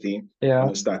 provide everything. yeah,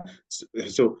 Understand?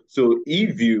 So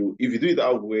if you do it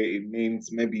that way, it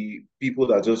means maybe people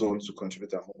that just want to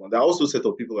contribute at home. And there are also set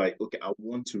of people like, okay, I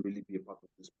want to really be a part of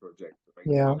this project, right?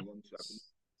 yeah. I believe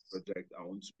project. I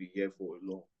want to be here for a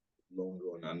long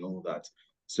run and all that.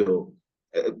 So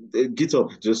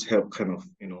GitHub just help kind of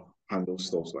handle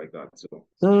stuff like that. So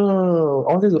No,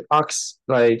 I wanted to ask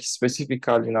like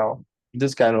specifically now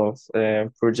this kind of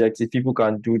project if people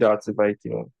can do that to like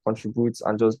contribute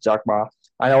and just jackbar.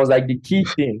 And I was like the key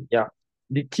thing, yeah,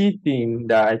 the key thing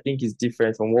that I think is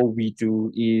different from what we do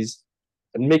is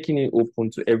making it open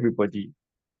to everybody.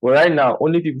 But right now,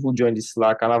 only people who join the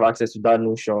Slack and have access to that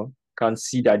notion can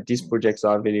see that these projects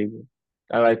are available.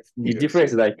 And like the yes,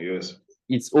 difference is like yes.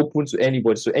 it's open to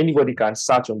anybody. So anybody can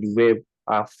search on the web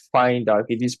and find that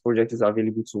okay, this project is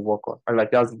available to work on. And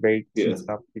like that's very key Yeah, to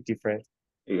have the difference.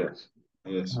 yes,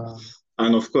 yes. Um,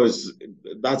 And of course,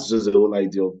 that's just the whole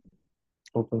idea of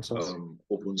Open source.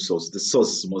 open source. The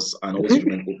source must and always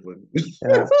remain open.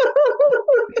 Yeah.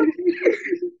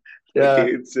 Yeah.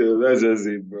 Okay, so that's just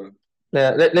it, bro.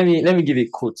 Yeah. Let me give a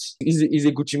quote. Is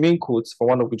a Gucci Mane quote for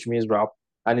one of Gucci Mane's rap.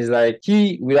 And it's like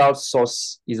he without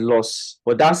source is lost.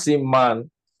 But that same man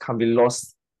can be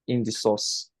lost in the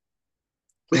source.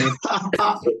 He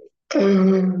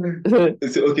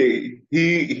It's okay.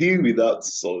 He without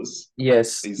source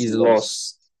yes, is is lost,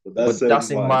 lost. but that But that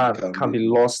same same man man can can be be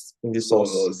lost in the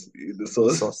source. lost in the In the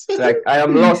source. source. Like I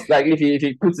am lost. Like if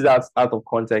he puts it out of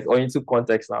context or into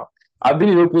context now. I've been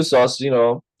in open source,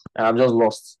 and I'm just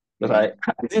lost. Because Mhm.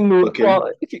 I didn't know Okay,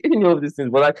 well any of these things.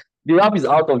 But like the app is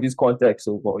out of this context.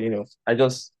 So but I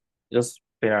just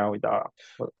play around with that.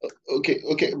 But, okay.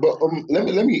 But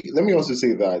let me also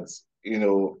say that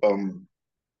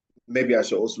maybe I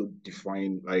should also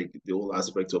define like the whole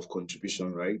aspect of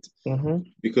contribution, right? mm-hmm.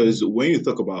 Because when you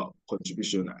talk about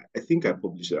contribution, I think I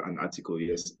published an article.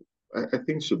 Yes, I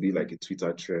think it should be like a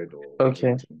Twitter thread or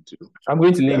Okay. LinkedIn too. I'm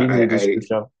going to link Yeah, it in the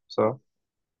description. So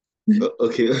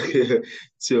okay, okay.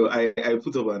 So I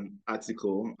put up an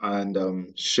article and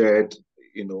shared,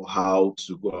 how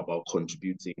to go about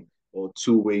contributing or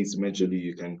two ways majorly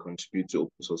you can contribute to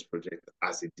open source project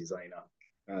as a designer.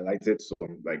 I highlighted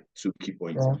some like two key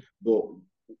points. yeah,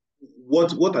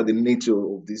 But what are the nature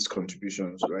of these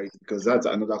contributions, right? Because that's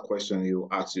another question you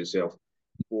ask yourself.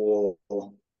 For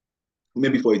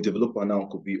maybe for a developer now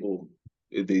could be, oh,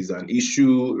 there's an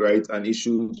issue, right? An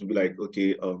issue to be like,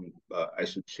 okay, I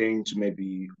should change,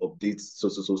 maybe update so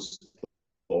stuff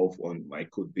on my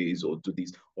code base or do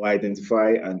this, or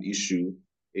identify an issue.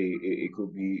 It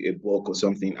could be a bug or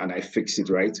something, and I fix it,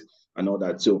 right? And all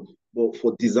that. So, but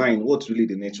for design, what's really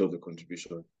the nature of the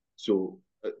contribution? So,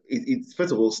 it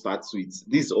first of all starts with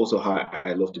this is also how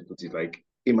I love to put it. Like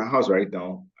in my house right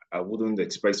now, I wouldn't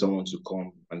expect someone to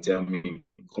come and tell me,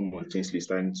 come on, Kingsley, it's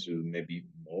time to maybe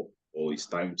mop, or it's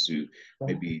time to yeah,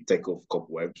 maybe take off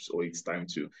cobwebs, or it's time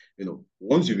to,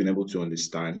 once you've been able to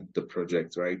understand the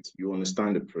project, right? You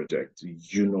understand the project,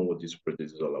 you know what this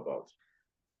project is all about.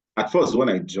 At first, when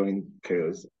I joined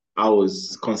Chaos, I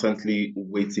was constantly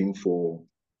waiting for,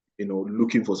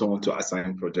 looking for someone to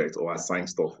assign projects or assign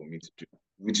stuff for me to do,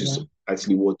 which is yeah.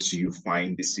 actually what you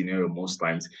find the scenario most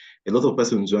times. A lot of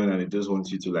persons join and they just want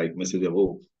you to like message them,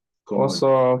 oh, come on.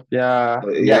 Also, yeah, they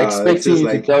are Yeah, it's expecting just you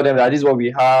to like tell them that this is what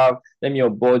we have. Let me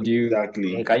onboard you. And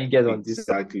exactly, can you get on this?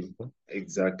 exactly,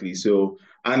 exactly. So,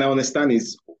 and I understand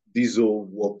it's this whole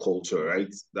work culture,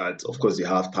 right? That of course you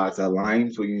have tasks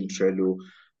aligned for you in Trello,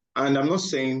 And I'm not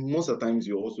saying most of the times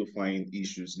you also find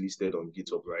issues listed on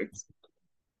GitHub, right?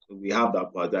 We have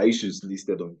that part. There are issues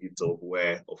listed on GitHub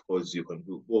where, of course, you can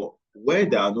do. But where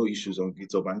there are no issues on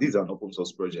GitHub, and this is an open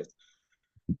source project,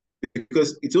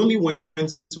 because it's only when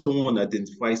someone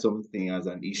identifies something as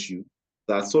an issue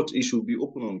that such issue will be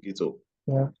open on GitHub.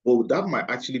 Yeah. Well, that might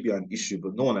actually be an issue,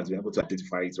 but no one has been able to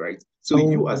identify it, right? So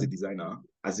you as a Oh. designer,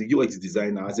 as a UX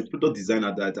designer, as a product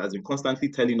designer that has been constantly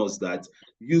telling us that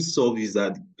you solve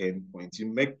user pain points, you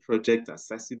make project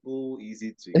accessible,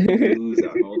 easy to use,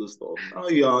 and all this stuff. Now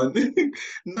you're on,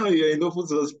 now you're in open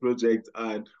source project,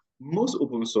 and most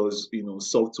open source,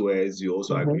 softwares, you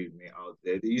also Mm-hmm. agree with me out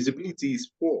there, the usability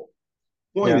is poor.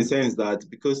 More in Yeah. the sense that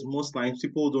because most times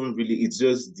people don't really, it's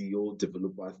just the old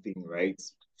developer thing, right?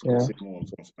 Yeah. Focusing more on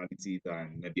functionality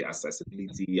than maybe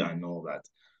accessibility and all that.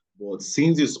 But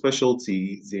since your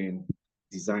specialty is in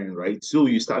design, right? So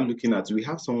you start looking at, we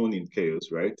have someone in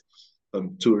chaos, right?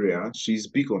 Toria, she's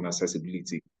big on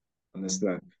accessibility.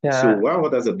 Understand? So Yeah. while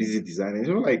others are busy designing,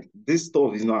 like this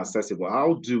stuff is not accessible.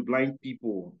 How do blind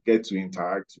people get to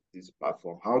interact with this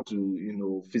platform? How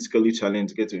do physically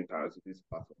challenged get to interact with this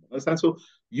platform? Understand? So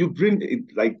you bring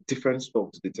it like different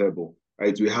stuff to the table,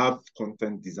 right? We have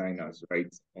content designers,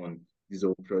 right, on this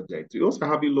whole project. We also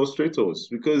have illustrators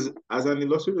because as an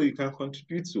illustrator, you can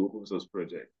contribute to open source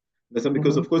project. Understand?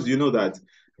 Because Mm-hmm. of course you know that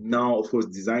now, of course,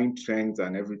 design trends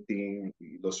and everything,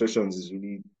 illustrations is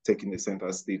really taking the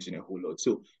center stage in a whole lot.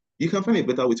 So you can find a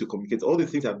better way to communicate. All the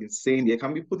things I've been saying they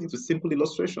can be put into simple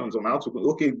illustrations on how to,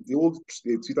 okay, the old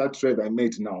Twitter thread I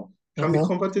made now can be Mm-hmm.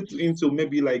 converted into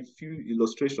maybe like few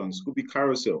illustrations, could be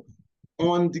carousel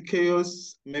on the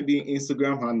chaos, maybe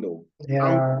Instagram handle, and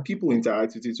Yeah. people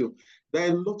interact with it. So there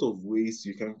are a lot of ways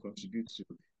you can contribute to.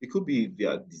 It could be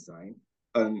via design.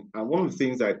 And one of the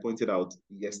things I pointed out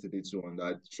yesterday too on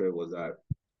that thread was that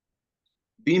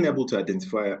being able to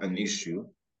identify an issue,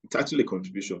 it's actually a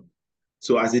contribution.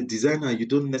 So as a designer, you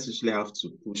don't necessarily have to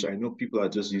push. I know people are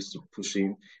just used to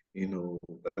pushing, you know,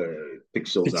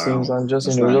 pixels Fixings around. and just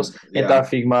Understand? just enter Yeah,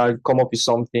 Figma, come up with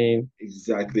something.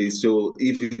 exactly. So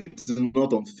if it's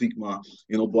not on Figma,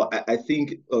 but I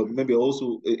think maybe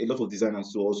also a lot of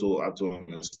designers to also have to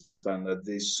understand that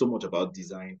there's so much about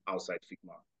design outside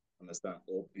Figma, understand,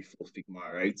 or before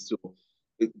Figma, right? So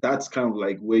that's kind of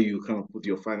like where you kind of put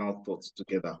your final thoughts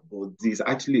together. But there's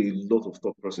actually a lot of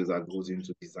thought process that goes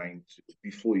into design too,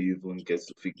 before you even get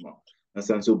to Figma.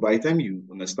 Understand? So by the time you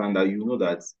understand that, you know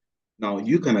that now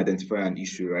you can identify an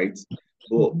issue, right?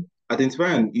 But Mm-hmm.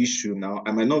 identify an issue now,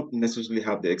 I might not necessarily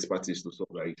have the expertise to solve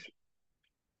that issue.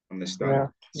 Understand? Yeah.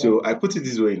 Yeah. So I put it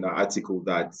this way in the article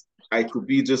that I could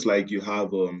be just like you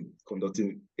have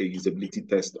conducting a usability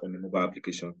test on a mobile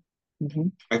application. Mm-hmm.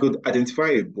 I could identify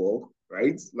a bug,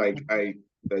 right? Like I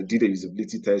did a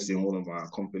usability test in one of our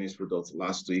company's products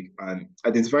last week and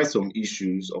identified some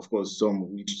issues, of course,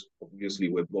 some which obviously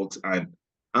were bugs. And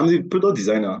I'm the product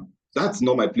designer. That's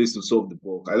not my place to solve the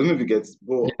bug. I don't know if you get,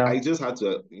 but Yeah. I just had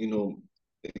to,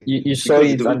 You saw because the it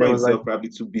and developer there was like, himself probably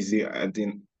too busy and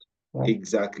then yeah.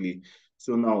 exactly.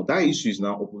 So now that issue is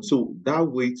now open. So that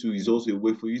way too is also a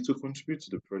way for you to contribute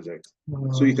to the project.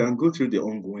 So you Mm. can go through the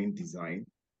ongoing design.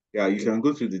 Yeah, you can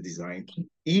go through the design.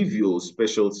 If your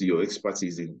specialty, your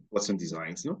expertise in button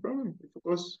designs, no problem. Of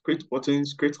course, create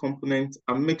buttons, create components,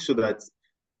 and make sure that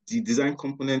the design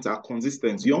components are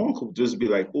consistent. Your own could just be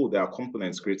like, oh, there are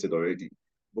components created already.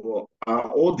 But are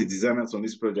all the designers on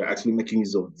this project actually making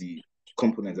use of the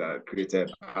components that are created?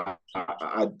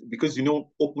 Because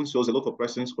open source, a lot of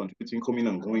persons contributing, coming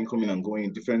and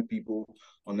going, different people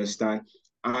understand.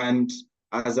 And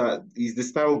is the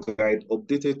style guide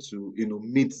updated to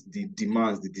meet the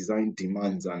demands, the design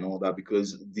demands and all that?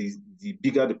 Because the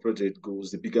bigger the project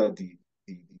goes, the bigger the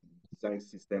design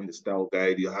system, the style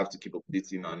guide, you have to keep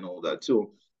updating and all that.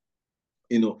 So,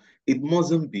 it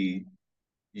mustn't be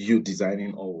you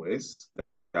designing always.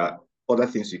 There are other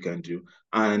things you can do.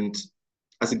 And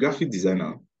as a graphic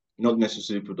designer, not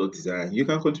necessarily product designer, you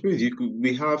can contribute.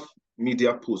 We have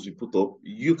media posts we put up.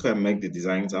 You can make the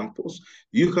designs and post.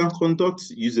 You can conduct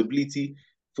usability.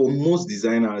 For most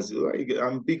designers, like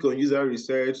I'm big on user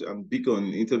research, I'm big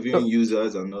on interviewing So,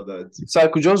 users and all that. so I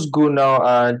could just go now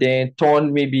and then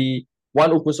turn maybe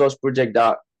one open source project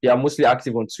that they are mostly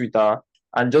active on Twitter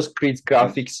and just create Yeah,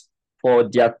 graphics for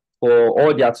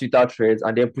all their Twitter threads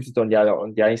and then put it on their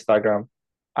Instagram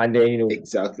and then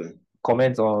exactly.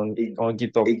 comment E- on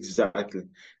GitHub. Exactly,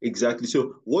 exactly.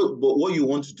 So what you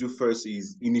want to do first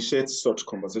is initiate such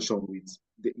conversation with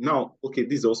now. Okay,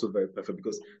 this is also very perfect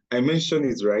because I mentioned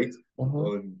it right Mm-hmm.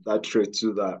 on that thread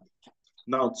too that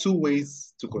Now, two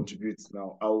ways to contribute.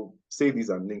 Now, I'll say this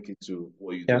and link it to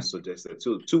what you Yeah. just suggested.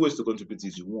 So, two ways to contribute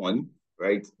is one,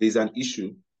 right? There's an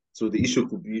issue. So, the issue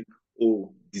could be,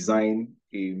 oh, design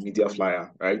a media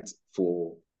flyer, right?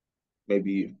 For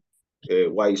maybe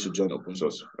why you should join open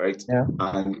source, right? Yeah.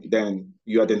 And then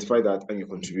you identify that and you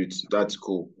contribute. That's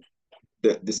cool.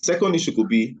 The second issue could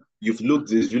be you've looked,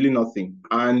 there's really nothing.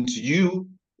 And you,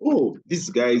 oh, these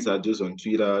guys are just on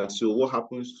Twitter. So what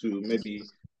happens to maybe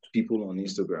people on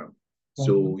Instagram? Mhm.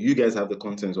 So you guys have the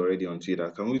content already on Twitter.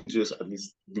 Can we just at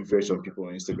least leverage on people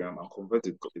on Instagram and convert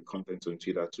the content on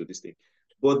Twitter to this thing?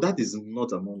 But that is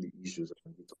not among the issues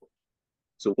on GitHub.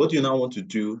 So what you now want to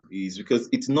do is because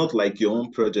it's not like your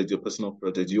own project, your personal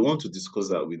project, you want to discuss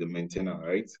that with the maintainer,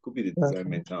 right? It could be the design Okay.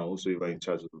 maintainer also if you're in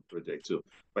charge of the project. So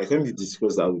by the time you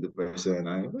discuss that with the person,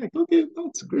 I'm like, okay,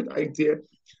 that's a great idea.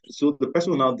 So the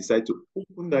person will now decide to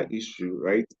open that issue,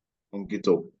 right, on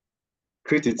GitHub,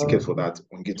 create a ticket for Okay. that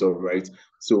on GitHub, right?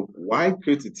 So why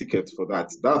create a ticket for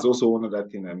that? That's also one other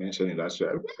thing I mentioned in that show.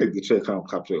 I feel like the show kind of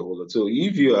capture a whole lot. So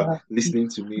if you are Yeah. listening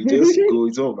to me, just go.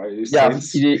 It's all my Yeah. recent.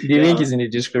 The link Yeah, is in the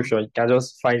description. You can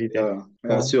just find it there. yeah.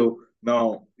 Yeah. So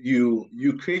now you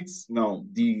create now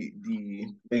the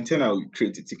maintainer will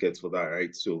create a ticket for that,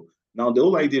 right? So now the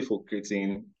whole idea for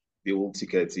creating the whole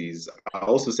ticket is I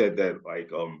also said that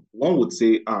like one would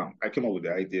say I came up with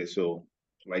the idea, so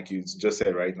like you just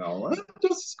said right now,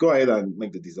 just go ahead and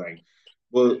make the design.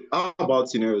 But how about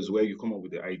scenarios where you come up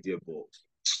with the idea, but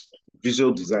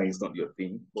visual design is not your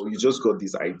thing, but you just got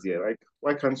this idea. Like,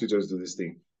 why can't you just do this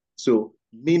thing? So,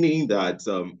 meaning that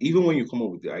even when you come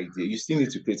up with the idea, you still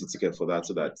need to create a ticket for that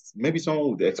so that maybe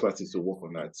someone with the expertise to work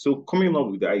on that. So, coming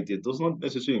up with the idea does not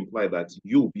necessarily imply that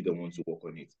you'll be the one to work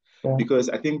on it. Yeah. Because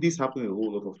I think this happens a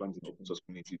whole lot of times in open source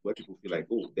community where people feel like,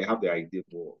 oh, they have the idea,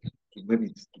 but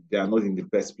maybe they are not in the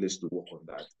best place to work on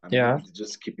that. And Yeah. maybe they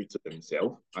just keep it to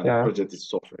themselves and the Yeah. project is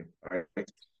suffering, right?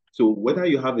 So whether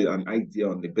you have an idea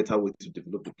on a better way to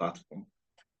develop the platform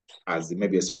as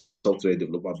maybe a software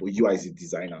developer, but you as a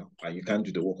designer and you can't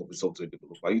do the work of a software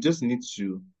developer, you just need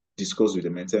to discuss with the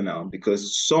maintainer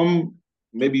because some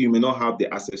maybe you may not have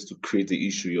the access to create the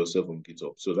issue yourself on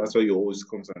GitHub. So that's why you always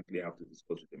constantly have to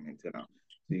discuss with the maintainer.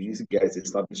 So you guys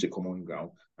establish a common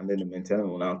ground, and then the maintainer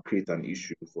will now create an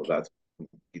issue for that on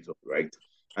GitHub, right?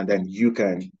 And then you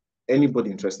can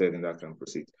anybody interested in that can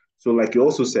proceed. So, like you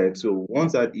also said, so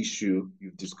once that issue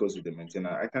you've discussed with the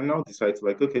maintainer, I can now decide to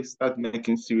like, okay, start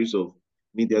making series of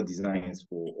media designs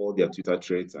for all their Twitter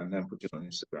threads and then put it on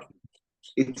Instagram.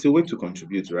 It's a way to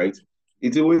contribute, right?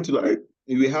 It's a way to like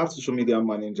we have social media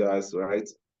managers, right?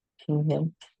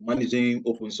 Mhm. Managing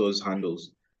open source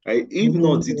handles. Right? If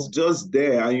not, it's Mhm. just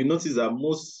there, and you notice that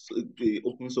most the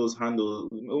open source handle,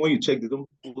 when you check, they don't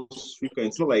post frequent.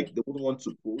 It's not like they wouldn't want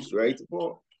to post, right?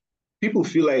 But people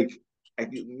feel like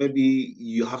maybe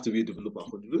you have to be a developer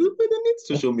for but they need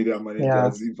social media Yeah.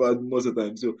 managers in fact most of the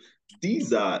time. So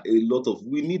these are a lot of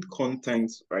we need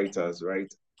content writers,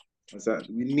 right? So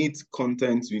we need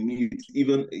content, we need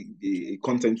even a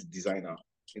content designer,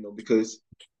 because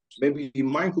maybe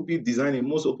mine could be designing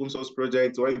most open source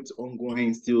projects, right? It's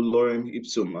ongoing, still lorem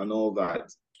ipsum and all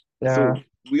that. Yeah. So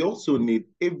we also need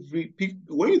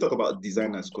when you talk about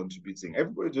designers contributing,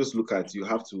 everybody just look at you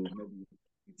have to maybe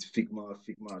it's Figma,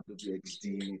 Adobe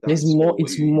XD, that's all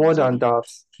It's you're more than using. that.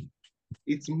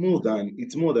 It's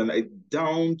more than like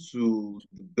down to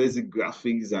the basic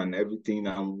graphics and everything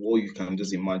and what you can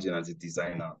just imagine as a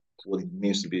designer, what it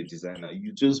means to be a designer.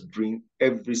 You just bring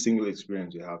every single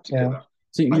experience you have Yeah. together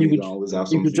So and you can always have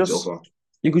you could something to just offer.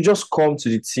 you could just come to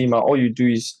the team and all you do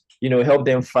is, help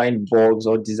them find bugs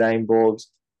or design bugs.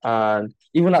 And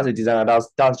even as a designer,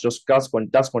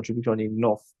 that's contribution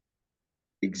enough.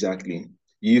 Exactly.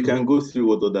 You can go through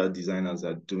what other designers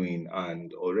are doing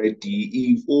and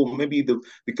already if or maybe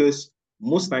because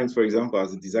most times, for example,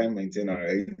 as a design maintainer,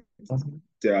 right,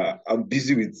 Mhm. I'm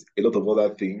busy with a lot of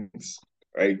other things,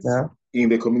 right? Yeah. In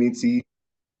the community,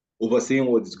 overseeing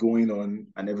what's going on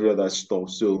and every other stuff.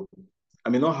 So I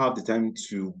may not have the time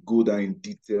to go down in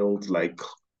detail to like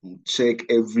check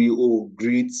every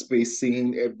grid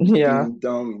spacing, Yeah. everything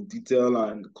down in detail.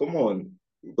 And come on,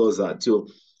 it does that. So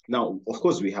now, of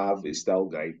course, we have a style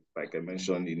guide, like I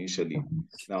mentioned initially.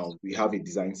 Now we have a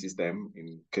design system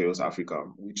in Chaos Africa,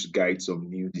 which guides some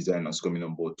new designers coming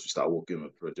on board to start working on a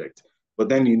project. But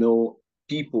then,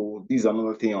 people, this is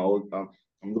another thing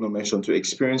I'm going to mention to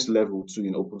experience level two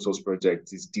in open source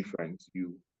projects is different.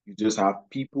 You just have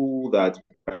people that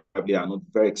probably are not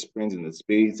very experienced in the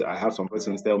space. I have some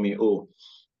persons tell me, "Oh,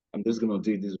 I'm just gonna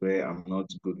do it this way. I'm not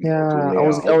good with auto Yeah. I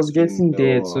was layouts, getting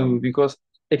there too because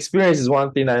experience is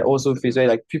one thing I also face where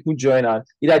like people join and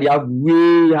either they have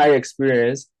way high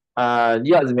experience and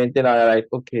you as a maintainer are like,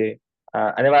 okay,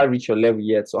 I never reached your level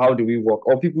yet, so how do we work?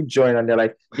 Or people join and they're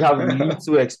like, you have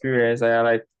little experience and you're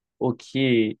like,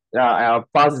 okay, I have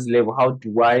passed this level. How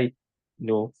do I,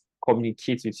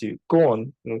 communicate with you? Go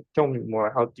on, tell me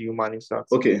more. How do you manage that?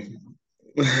 Okay.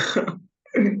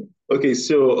 Okay,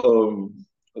 so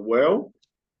well,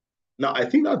 now I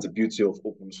think that's the beauty of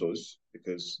open source,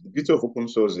 because the beauty of open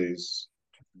source is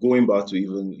going back to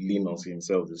even Linus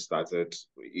himself that started,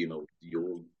 the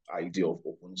whole idea of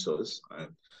open source. And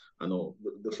I know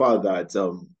the fact that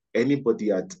anybody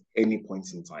at any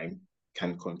point in time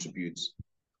can contribute,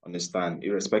 understand,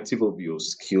 irrespective of your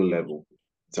skill level.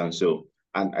 And so,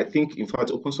 and I think, in fact,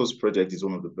 open source project is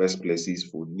one of the best places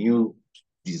for new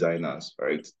designers,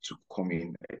 right, to come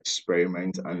in,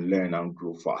 experiment, and learn and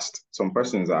grow fast. Some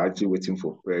persons are actually waiting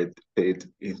for paid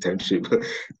internship.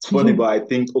 It's funny, but I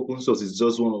think open source is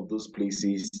just one of those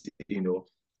places,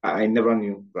 I never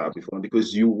knew that before,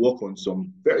 because you work on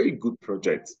some very good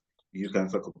projects you can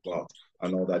talk about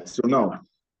and all that. So now,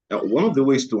 one of the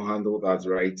ways to handle that,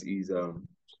 right, is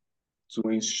to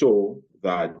ensure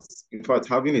that, in fact,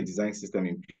 having a design system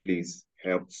in place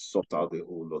helps sort out a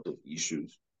whole lot of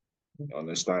issues. You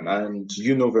understand? And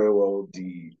you know very well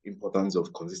the importance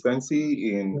of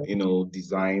consistency in,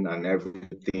 design and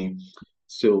everything.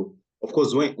 So, of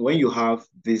course, when you have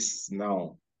this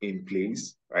now in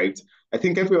place, right, I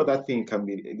think every other thing can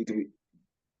be a little bit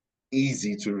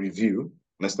easy to review.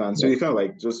 Understand? So Yeah, you can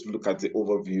like just look at the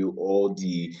overview or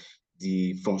the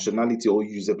functionality or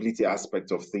usability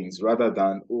aspect of things, rather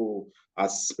than, oh,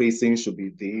 as spacing should be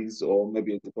this, or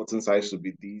maybe the button size should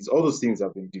be these. All those things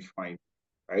have been defined,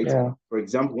 right? yeah, For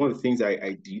example, one of the things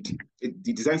I did,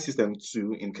 the design system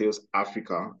too in Chaos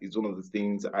Africa is one of the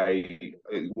things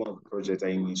one of the projects I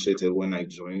initiated when I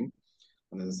joined.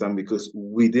 Understand? Because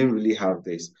we didn't really have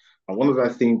this. And one of the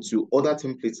things to other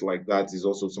templates like that is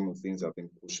also some of the things I've been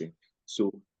pushing.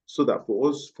 So that for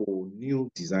us, for new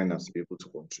designers to be able to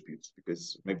contribute,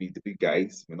 because maybe the big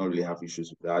guys may not really have issues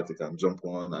with that. They can jump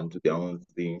on and do their own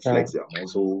thing, yeah, flex their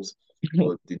muscles.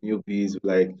 But the newbies,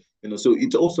 like, so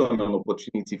it's also an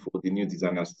opportunity for the new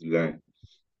designers to learn.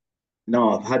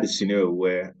 Now, I've had a scenario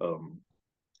where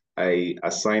I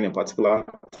assign a particular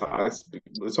task.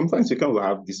 Sometimes you kind of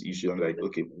have this issue. I'm like,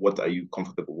 okay, what are you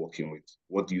comfortable working with?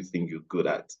 What do you think you're good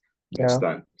at? yeah.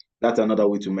 Understand? That's another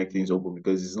way to make things open,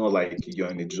 because it's not like you're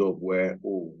in a job where,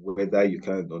 oh, whether you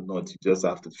can or not, you just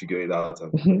have to figure it out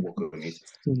and work on it.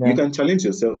 You Yeah, can challenge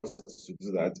yourself to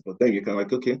do that, but then you can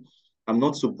like, okay, I'm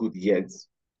not so good yet. It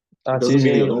that's doesn't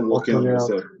mean you're using not working on figuring out.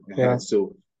 yourself. Yeah,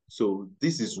 So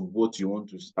this is what you want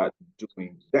to start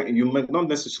doing. Then you might not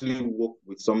necessarily work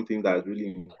with something that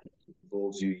really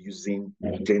involves you using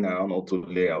general auto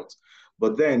layout.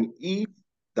 But then if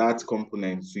that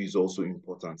component is also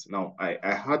important. Now, I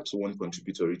had one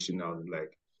contributor reaching out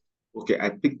like, okay, I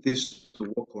picked this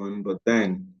to work on, but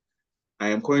then I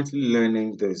am currently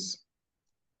learning this.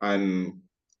 And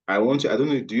I don't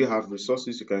know, do you have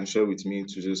resources you can share with me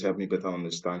to just help me better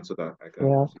understand so that I can,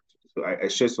 yeah. so I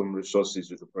share some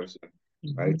resources with the person,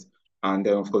 Hmm. right? And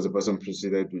then, of course, the person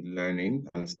proceeded with learning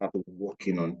and started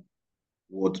working on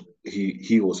what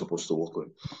he was supposed to work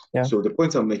on. Yeah, So the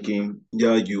point I'm making,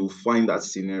 yeah, you find that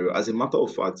scenario. As a matter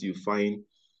of fact, you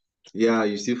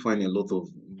still find a lot of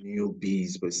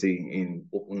newbies per se in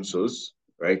open source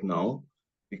right now,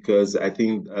 because I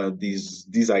think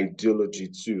this ideology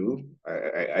too.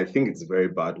 I think it's a very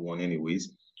bad one,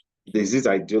 anyways. There's this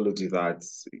ideology that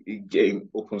in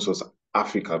open source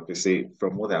Africa per se,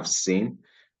 from what I've seen,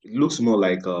 it looks more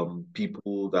like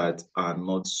people that are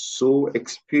not so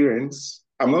experienced.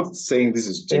 I'm not saying this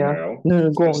is yeah. general, No,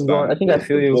 no, go on, go on. I understand, think I but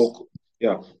feel the you. bulk,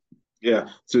 yeah, yeah.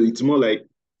 So it's more like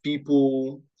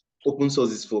people, open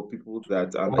source is for people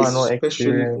that, Who are not especially for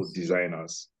experienced.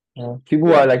 designers. Yeah. People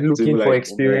are Yeah. like So looking be for like, oh man,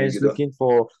 experience, looking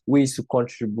for ways to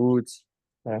contribute.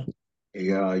 Yeah.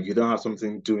 yeah, you don't have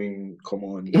something doing, come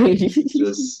on, let's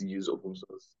just use open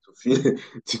source to feel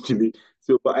to feel it.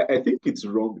 So, but I think it's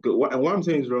wrong, because what I'm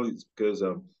saying is wrong is because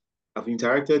I've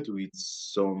interacted with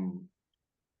some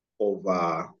of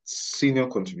our senior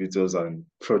contributors and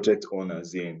project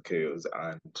owners here in Chaos,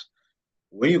 and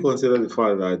when you consider the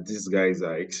fact that these guys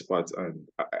are experts, and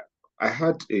I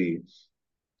had a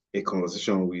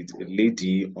conversation with a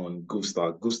lady on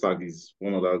GoStack. GoStack is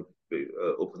one of the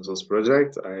open source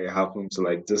project. I happened to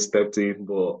like just stepped in,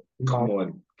 but come Wow.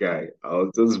 on, guy, I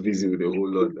was just busy with a whole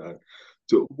lot.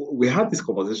 So we had this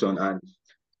conversation, and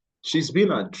she's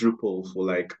been at Drupal for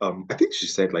like I think she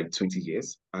said like 20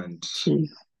 years, and Jeez.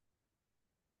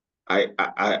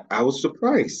 I was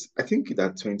surprised. I think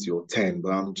that 20 or 10,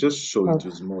 but I'm just sure it That's,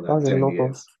 was more than that's a 10 lot of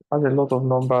years. that's a lot of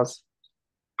numbers.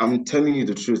 I'm telling you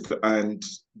the truth, and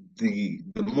the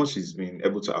more she's been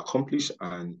able to accomplish,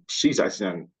 and she's actually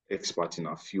an expert in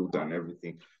her field and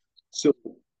everything. So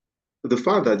the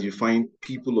fact that you find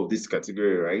people of this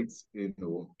category, right,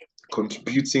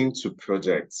 contributing to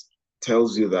projects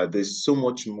tells you that there's so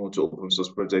much more to open source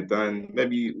project than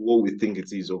maybe what we think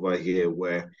it is over here,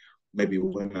 where maybe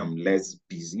when I'm less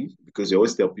busy, because you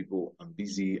always tell people I'm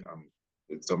busy,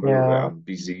 tomorrow where Yeah, I'm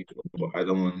busy, or I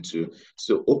don't want to.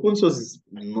 So open source is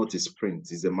not a sprint,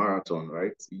 it's a marathon,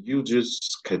 right? You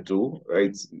just schedule,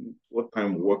 right? What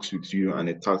time works with you and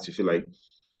a task you feel like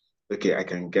okay, I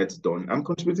can get done. I'm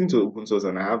contributing to open source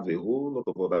and I have a whole lot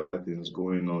of other things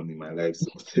going on in my life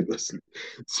simultaneously.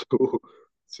 So,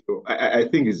 so I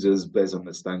think it's just best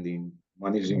understanding,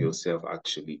 managing yourself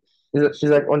actually. it's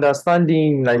like So,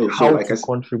 understanding like so how like I to said,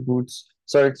 contribute.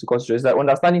 Sorry to contribute. It's like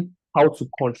understanding how to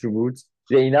contribute.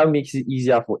 Then it now makes it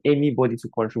easier for anybody to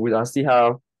contribute and still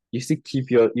have you still keep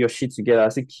your shit together,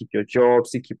 still keep your job,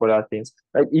 still keep other things.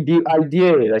 Like the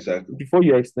idea, like exactly. before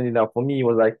you explained it out for me, it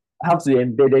was like I have to be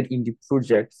embedded in the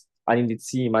project and in the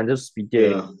team and just be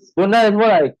there. Yeah. But now it's more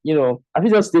like, I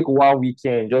think just take one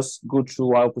weekend, just go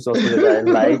through one open source project that I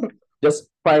like, just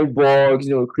find bugs,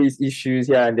 create issues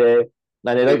here and there, and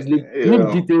then just leave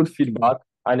Yeah, detailed feedback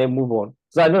and then move on.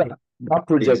 So I know like that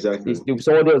project exactly. is there'll be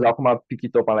somebody else that come and pick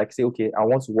it up and like say, okay, I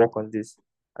want to work on this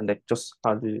and like just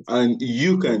handle it. And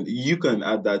you can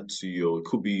add that to your it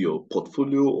could be your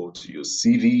portfolio or to your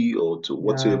CV or to Yeah,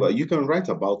 whatever. You can write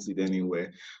about it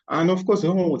anywhere. And of course,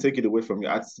 no one will take it away from you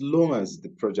as long as the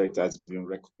project has been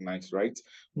recognized, right?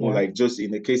 More yeah, like just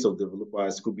in the case of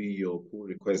developers, could be your pull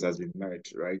request has been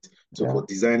merged, right? So yeah, for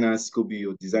designers, could be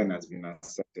your design has been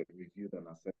accepted, reviewed and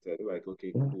accepted. Like,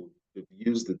 okay, yeah, cool. They've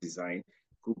used the design.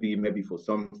 Could be maybe for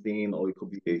something, or it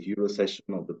could be a hero session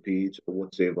of the page or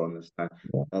whatever, understand?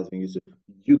 yeah, That's been used.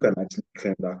 You can actually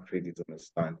claim that credit on a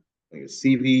stand on your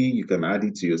CV. You can add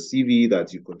it to your CV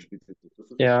that you contributed to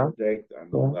social yeah, project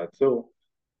and all yeah. that. So,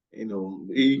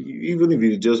 even if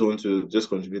you just want to just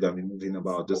contribute and be moving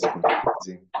about, just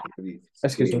contributing, maybe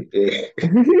Excuse me.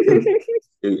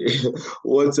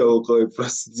 what I will call a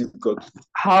prostitute contribution.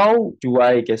 How do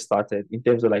I get started in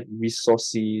terms of like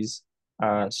resources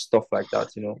and stuff like that?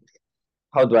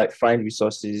 How do I find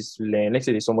resources to learn? Let's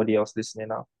say there's somebody else listening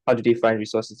now. How do they find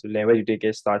resources to learn? Where do they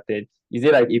get started? Is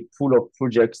there like a pool of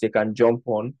projects they can jump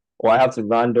on, or I have to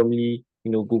randomly,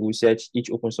 Google search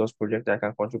each open source project I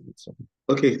can contribute to?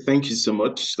 Okay, thank you so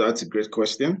much. That's a great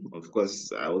question. Of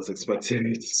course, I was expecting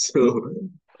it. So,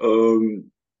 um,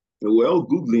 well,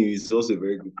 Googling is also a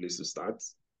very good place to start.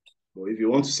 But if you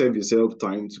want to save yourself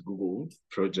time to Google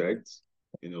projects,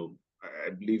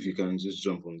 I believe you can just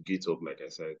jump on GitHub, like I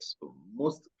said. So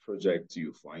most projects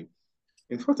you find.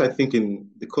 In fact, I think in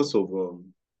the course of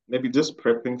maybe just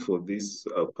prepping for this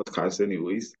podcast,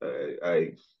 anyways,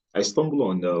 I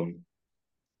stumbled on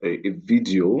a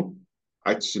video.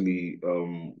 Actually,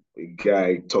 a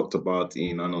guy talked about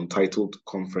in an untitled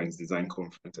conference, design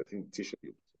conference. I think Tisha,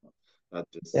 that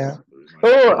Yeah. just reminded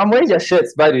Oh, me of I'm it. wearing their So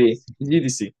shirts, by the way. It's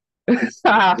UDC.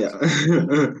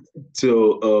 yeah.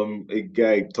 So a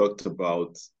guy talked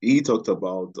about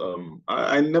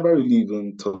I never really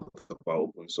even talked about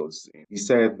open source. He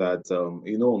said that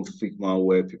on Figma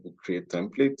where people create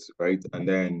templates, right? And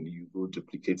then you go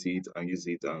duplicate it and use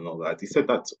it and all that. He said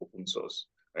that's open source,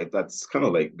 right? That's kind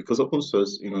of like because open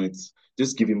source, it's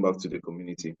just giving back to the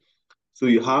community. So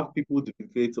you have people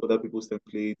duplicate other people's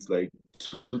templates, like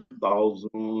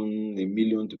 2,000, a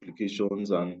million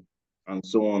duplications, and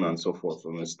so on and so forth.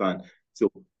 Understand? So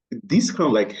this kind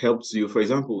of like helps you. For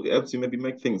example, it helps you maybe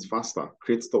make things faster,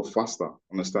 create stuff faster.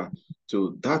 Understand?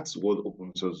 So that's what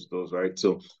open source does, right?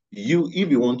 So if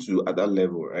you want to at that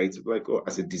level, right? Like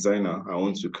as a designer, I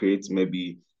want to create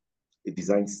maybe a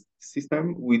design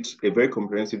system, which a very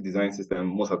comprehensive design system,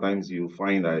 most of the times you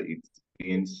find that it's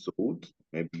being sold.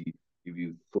 Maybe if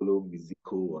you follow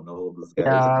Mizuko and all those guys.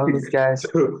 Yeah, all those guys.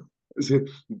 so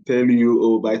tell you,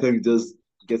 oh, by the time you just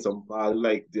get some part,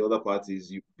 like the other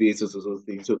parties, you pay so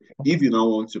thing. So if you now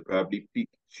want to probably pick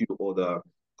few other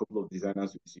couple of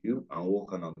designers with you and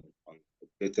work on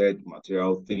updated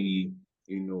material three,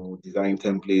 design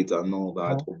templates and all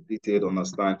that, Yeah, updated,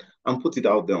 understand, and put it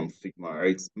out there on Figma,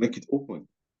 right? Make it open.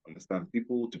 Understand?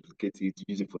 People duplicate it,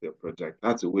 use it for their project.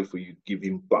 That's a way for you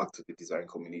giving back to the design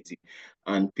community.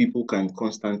 And people can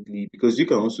constantly, because you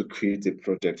can also create a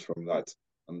project from that.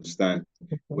 Understand?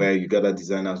 Where you gather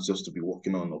designers just to be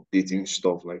working on updating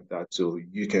stuff like that. So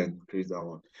you can create that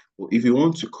one. But if you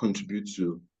want to contribute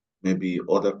to maybe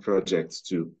other projects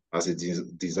too as a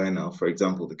designer. For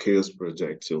example, the Chaos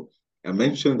project. So I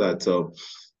mentioned that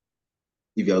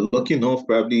if you're lucky enough,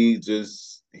 probably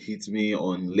just hit me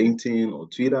on LinkedIn or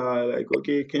Twitter, like,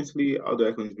 okay, Kingsley, how do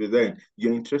I contribute? Then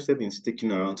you're interested in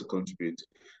sticking around to contribute.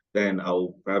 Then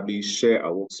I'll probably share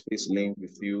our workspace link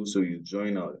with you. So you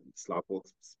join our Slack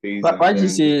workspace Why and did you then you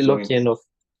say join. lucky enough?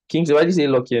 Kingsley, why did you say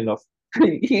lucky enough?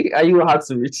 Are you hard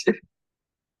to reach?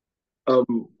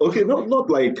 Okay, not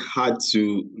like hard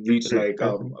to reach. Like,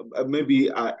 Okay.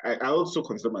 maybe I also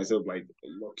consider myself like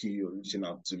lucky you're reaching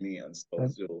out to me and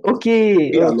stuff. So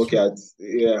Okay, we are lucky okay. at,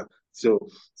 yeah. So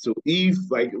if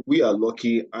like we are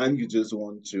lucky and you just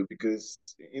want to, because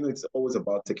it's always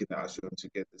about taking the action to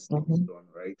get these things Mm-hmm. done,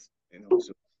 right?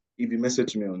 So if you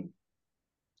message me on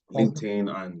Mm-hmm.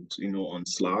 LinkedIn and on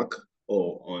Slack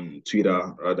or on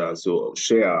Twitter rather. So I'll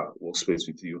share our workspace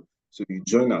with you. So you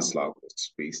join our Slack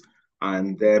workspace,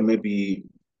 and then maybe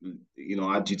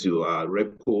add you to our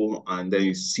repo, and then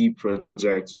you see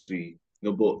projects.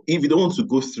 But if you don't want to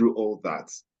go through all that,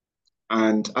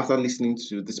 and after listening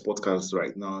to this podcast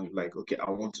right now, you're like, okay,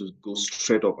 I want to go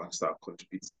straight up and start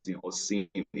contributing or seeing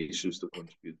issues to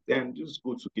contribute, then just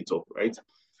go to GitHub, right?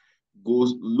 Go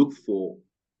look for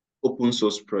open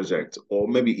source project, or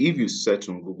maybe if you search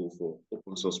on Google for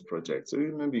open source projects, so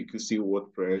maybe you could see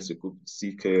WordPress, you could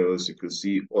see Chaos, you could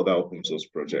see other open source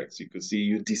projects, you could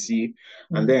see UTC, and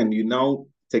Mm-hmm. then you now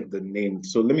take the name.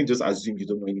 So let me just assume you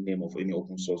don't know any name of any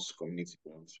open source community.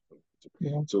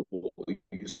 Yeah. So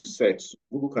you search,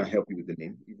 Google can help you with the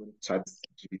name, even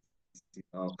ChatGPT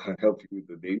now can help you with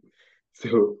the name.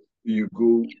 So you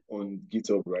go on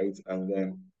GitHub, right, and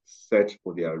then search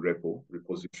for their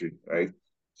repository, right?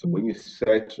 So when you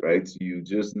search, right, you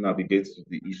just navigate to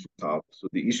the issue tab. So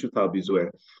the issue tab is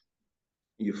where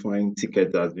you find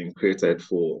ticket that's been created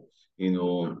for,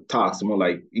 tasks, more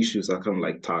like issues are kind of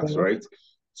like tasks, Mm-hmm. right?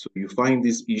 So you find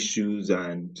these issues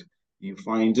and you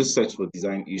find just search for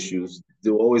design issues.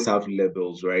 They'll always have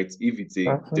labels, right? If it's a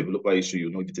Okay. developer issue,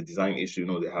 if it's a design issue,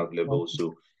 they have labels.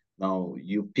 So now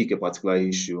you pick a particular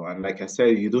issue. And like I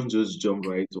said, you don't just jump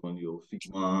right on your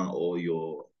Figma or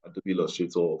your Adobe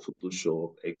Illustrator or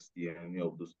Photoshop, XD, any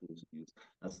of those tools you use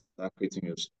and start creating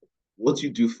your what you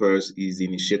do first is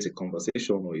initiate a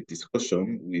conversation or a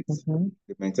discussion with Mm-hmm.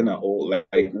 the maintainer, or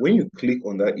like when you click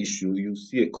on that issue, you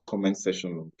see a comment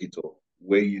section on GitHub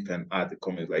where you can add a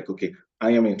comment like, okay,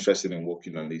 I am interested in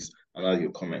working on this, and add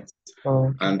your comment.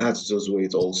 Okay. And that's just where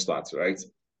it all starts, right?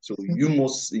 So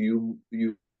you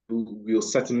will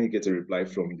certainly get a reply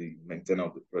from the maintainer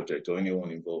of the project or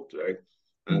anyone involved, right?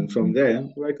 And Mm-hmm. from there,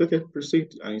 like, okay,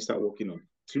 proceed, and you start working on.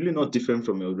 It's really not different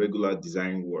from your regular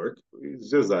design work. It's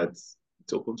just that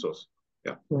it's open source.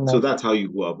 Yeah. So Nice. that's how you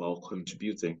go about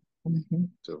contributing. Mm-hmm.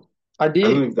 So Are I don't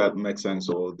they know if that makes sense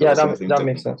or there Yeah, was that anything that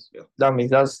makes technical. sense. Yeah. That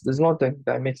makes that's there's nothing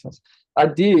that makes sense.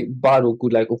 Are they bad or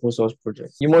good like open source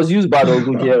projects? You must use bad or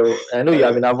good here. Oh. I know you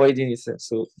have been avoiding it since,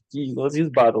 so you must use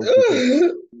bad or good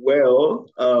here. Well,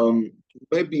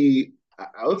 maybe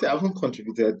I would say I haven't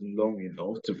contributed long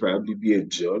enough to probably be a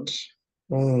judge.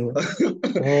 Mm.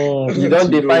 You To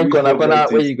don't know define which corner corner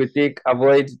project where is you could take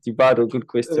avoid the bad or good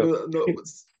question. no.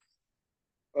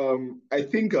 I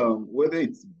think whether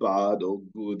it's bad or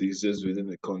good is just within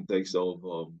the context of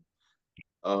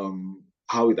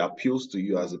how it appeals to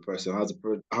you as a person,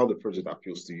 how the project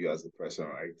appeals to you as a person,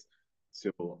 right?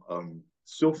 So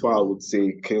so far I would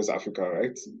say Chaos Africa,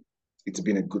 right? It's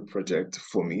been a good project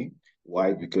for me.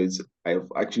 Why? Because I've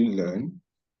actually learned,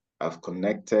 I've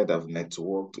connected, I've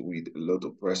networked with a lot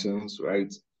of persons,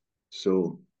 right?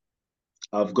 So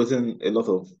I've gotten a lot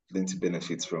of plenty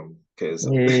benefits from Chaos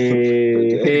Hey,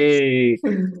 project. hey.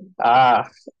 Ah,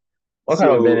 what kind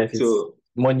of So benefits? so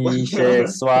Money,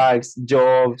 shares, swags,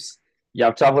 jobs. You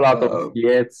have traveled out of um, the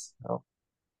earth. Oh.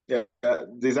 yeah,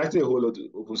 there's actually a whole lot of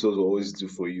open source will always do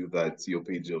for you that your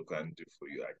page job can do for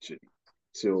you actually.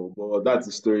 So, but that's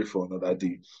a story for another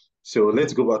day. So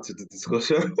let's go back to the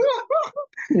discussion.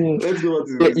 Hmm. Let's go back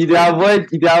to the discussion. You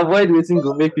dey avoid wetin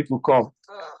go make people come.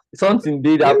 Something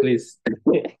dey that place.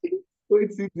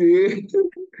 Wait till the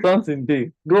Something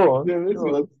dey. Go on. yeah,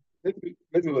 Go on. let's go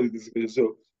back to the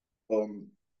discussion. Um,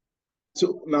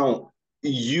 so now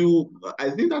I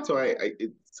think that's why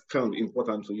it's kind of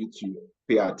important for you to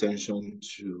pay attention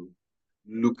to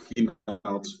looking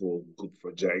out for good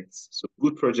projects. So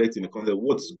good projects in the context,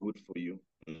 what's good for you?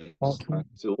 Okay. Understand?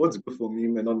 So what's good for me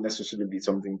may not necessarily be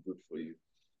something good for you.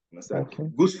 Understand? Okay.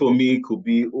 Good for me could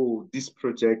be, oh, this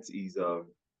project is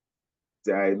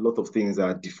there are a lot of things that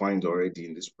are defined already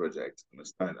in this project.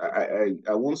 Understand?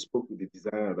 I once spoke with a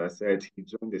designer that said he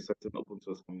joined a certain open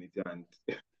source community and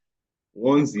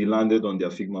once he landed on their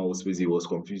Figma workspace, he was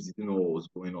confused. He didn't know what was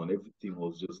going on. Everything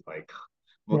was just like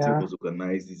nothing Yeah. was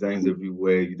organized, designs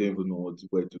everywhere. You don't even know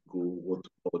where to go, what to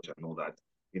touch, and all that.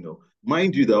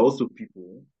 Mind you, there are also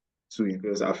people to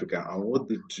Influence Africa, and what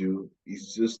they do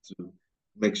is just to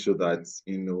make sure that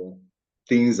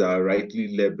things are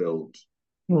rightly labeled,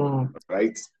 Hmm.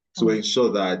 right? To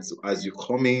ensure that as you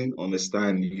come in,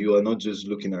 understand you are not just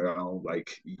looking around like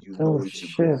you know Oh where to go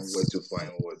shit. and where to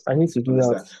find what. I need to do that.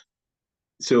 Understand?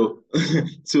 So,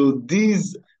 so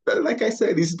these, like I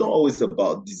said, it's not always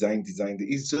about design.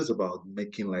 It's just about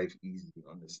making life easy.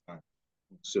 Understand?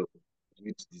 So,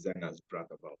 which designers brag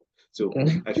about. So,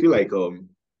 Mhm. I feel like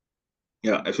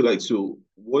yeah, I feel like so.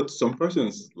 What some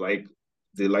persons like,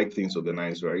 they like things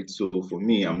organized, right? So for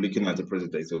me, I'm looking at a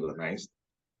project that is organized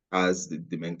as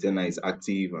the maintainer is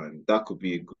active, and that could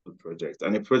be a good project.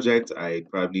 And a project, I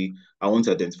want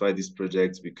to identify this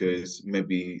project because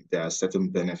maybe there are certain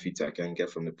benefits I can get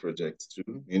from the project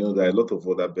too. There are a lot of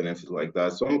other benefits like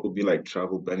that. Some could be like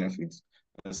travel benefits,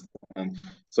 and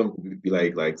some could be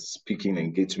like speaking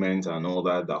engagement and all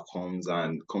that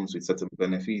comes with certain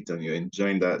benefits, and you're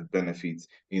enjoying that benefit,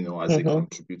 as a Mhm.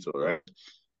 contributor, right?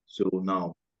 So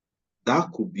now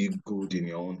that could be good in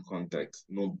your own context.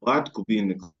 No, bad could be in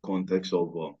the context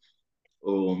of,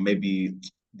 oh, maybe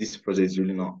this project is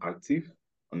really not active,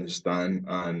 understand,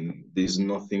 and there's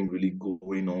nothing really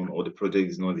going on, or the project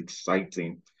is not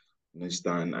exciting,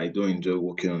 understand. I don't enjoy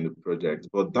working on the project,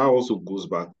 but that also goes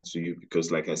back to you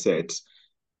because, like I said,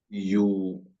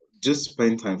 you just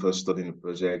spend time first studying the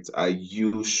project. Are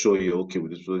you sure you're okay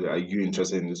with this project? Are you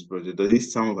interested in this project? Does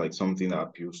this sound like something that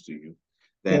appeals to you?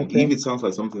 Then, Okay. if it sounds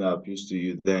like something that appeals to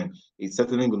you, then it's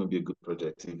certainly going to be a good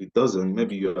project. If it doesn't,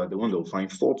 maybe you are the one that will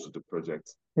find faults with the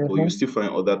project, but you Mhm. still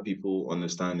find other people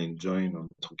understand, enjoying, or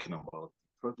talking about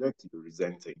the project you're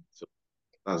resenting. So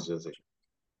that's just it.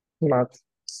 That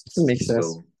makes sense.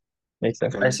 So Makes I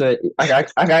sense. I can.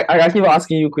 say I keep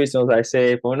asking you questions. I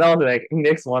say for now, like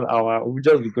next 1 hour, we'll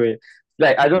just be going.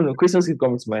 Like I don't know, questions keep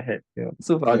coming to my head.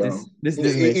 So far, Yeah, this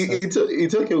makes sense.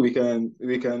 it's okay. We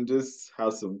can just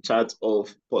have some chat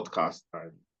off podcast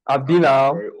time. I've been I'm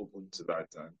now. very open to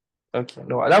that time. Okay,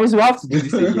 no, that means we have to do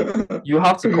this again. You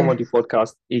have to come on the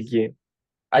podcast again.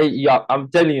 I'm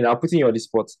telling you now, putting you on the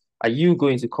spot. Are you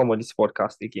going to come on this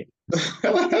podcast again?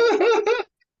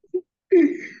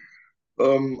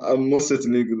 I'm most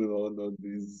certainly going to honor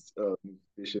this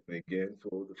invitation again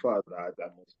for the fact that I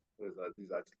must confess that this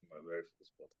is actually my very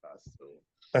first podcast. So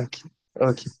Okay,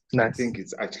 okay, I nice. think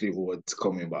it's actually worth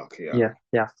coming back here. Yeah,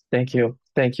 yeah. Thank you.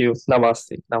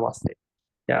 Namaste, namaste.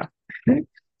 Yeah.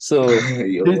 So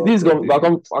You're this welcome,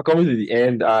 David. are coming to the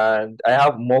end, and I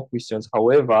have more questions.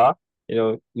 However,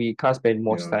 we can't spend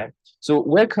much Yeah. time. So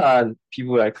where can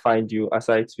people like find you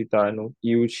aside Twitter?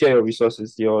 You share your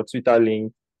resources, your Twitter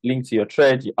link to your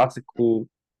thread, your article.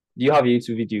 Do you have a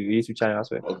YouTube video, a YouTube channel as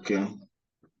well? Okay.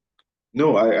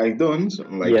 No, I don't,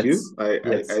 like Yet, you. I, I,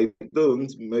 yet. I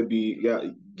don't, maybe, yeah,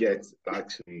 yet,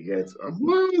 actually, yet.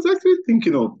 Well, I was actually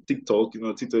thinking of TikTok.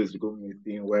 TikTok is becoming a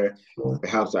thing where Sure.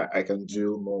 perhaps I can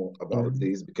do more about Mhm.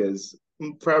 this because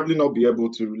probably not be able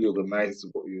to really organize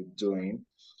what you're doing,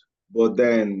 but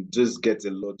then just get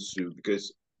a lot to,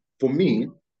 because for me,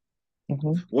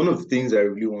 Mhm. one of the things I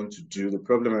really want to do, the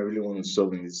problem I really want to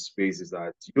solve in this space is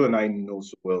that you and I know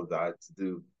so well that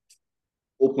the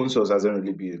open source hasn't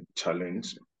really been a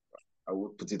challenge. I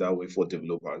would put it that way for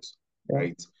developers, Yeah,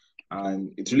 right?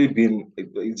 And it's really been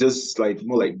it's just like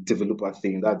more like developer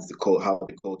thing. That's how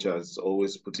the culture has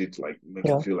always put it, like make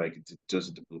you yeah, feel like it's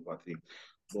just a developer thing.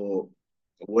 But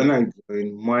when I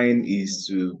join, mine is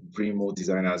to bring more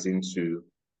designers into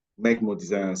make more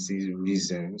designers see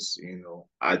reasons,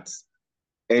 at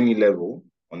any level,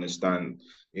 understand,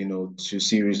 to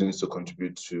see reasons to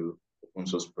contribute to open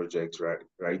source projects, right?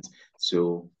 Right.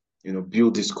 So,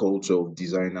 build this culture of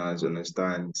designers,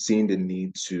 understand, seeing the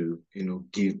need to,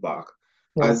 give back.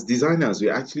 yeah, As designers, we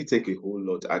actually take a whole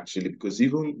lot actually, because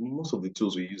even most of the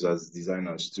tools we use as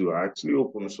designers too are actually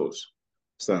open source.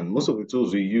 Understand? Most of the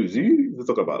tools we use, you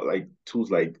talk about like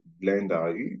tools like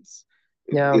Blender, it's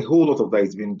a yeah, whole lot of that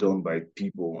is being done by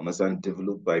people, understand,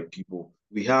 developed by people.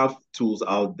 We have tools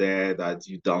out there that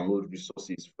you download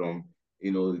resources from,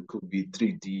 it could be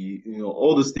 3D,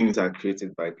 all those things are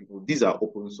created by people. These are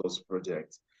open source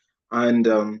projects. And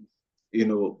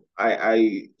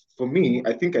for me,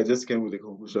 I think I just came with the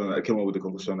conclusion, I came up with the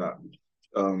conclusion that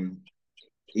um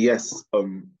yes,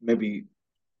 maybe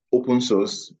open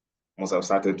source must have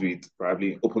started with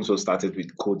probably open source started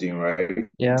with coding, right?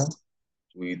 yeah,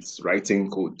 With writing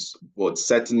codes, but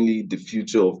certainly the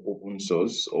future of open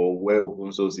source or where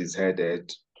open source is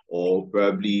headed, or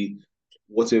probably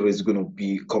whatever is going to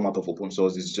be come out of open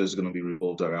source is just going to be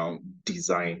revolved around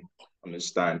design.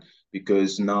 Understand?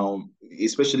 Because now,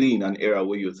 especially in an era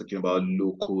where you're talking about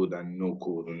low code and no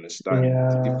code, understand?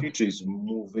 The Yeah. future is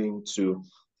moving to,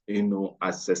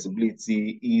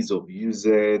 accessibility, ease of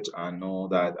usage, and all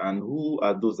that. And who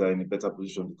are those that are in a better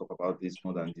position to talk about this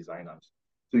more than designers?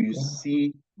 So you Yeah.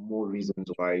 see more reasons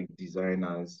why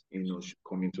designers, should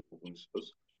come into open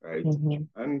source, right? Mm-hmm.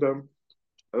 And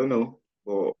I don't know,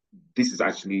 but this is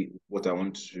actually what I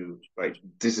want to like.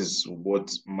 This is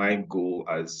what my goal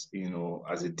as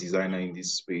as a designer in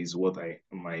this space. What I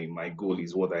my goal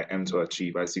is what I aim to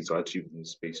achieve. I seek to achieve in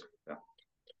this space. Yeah.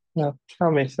 Yeah,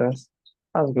 that makes sense.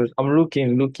 That's good. I'm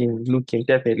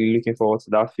definitely looking forward to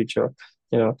that feature.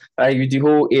 Like with the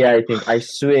whole AI thing, I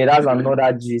swear that's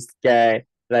another gist guy,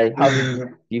 like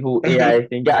having the whole AI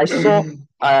thing. Yeah, I saw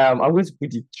I'm going to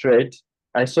put the thread.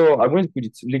 I'm going to put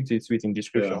the link to the tweet in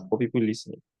description Yeah. for people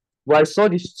listening. But I saw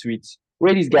this tweet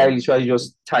where this guy Yeah. literally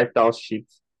just typed out shit,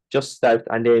 just typed,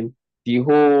 and then the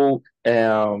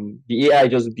AI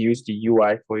just built the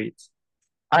UI for it.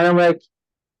 And I'm like,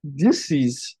 this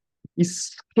is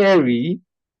scary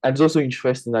and it's also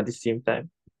interesting at the same time.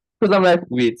 Because I'm like,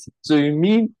 wait, so you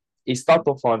mean a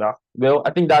startup founder? Well,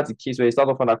 I think that's the case where a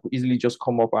startup founder could easily just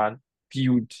come up and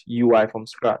build UI from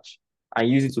scratch and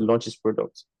use it to launch his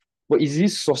product. But is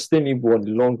this sustainable in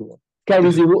the long run? Can I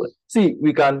just see,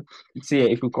 we can see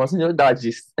if we consider that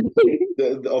just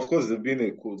Of course, there's been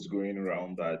a quote going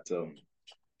around that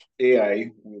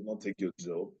AI will not take your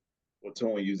job, but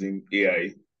someone using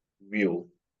AI will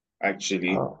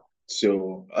actually. uh,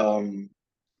 So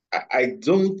I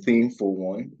don't think for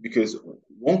one, because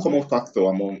one common factor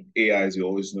among AIs you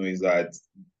always know is that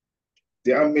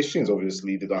they are machines,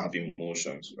 obviously, they don't have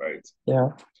emotions, right? yeah,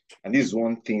 And this is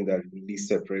one thing that really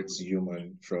separates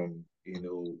human from,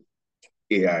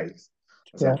 AIs.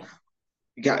 yeah,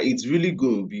 Yeah, it's really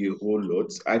going to be a whole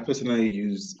lot. I personally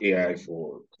use AI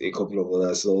for a couple of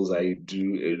other sources. I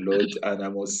do a lot, and I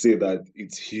must say that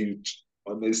it's huge,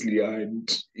 honestly. And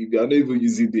if you're not even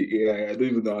using the AI, I don't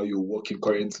even know how you're working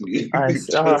currently. I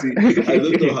see, Trust me, I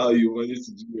don't know how you manage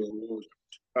to do your work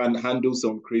and handle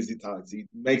some crazy tasks. It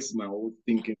makes my whole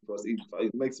thinking process.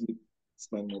 It makes me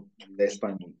spend less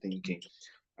time on thinking,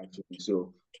 actually.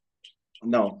 So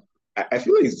now, I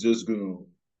feel like it's just going to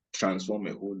transform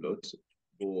a whole lot,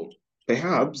 but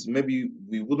perhaps maybe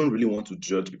we wouldn't really want to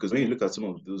judge because when you look at some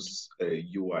of those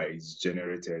UIs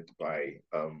generated by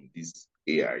these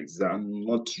AIs, they're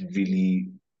not really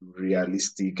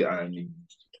realistic and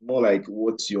more like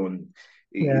what's on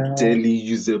a yeah, daily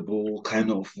usable kind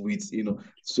of with.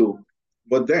 So,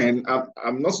 but then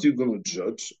I'm not still going to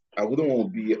judge. I wouldn't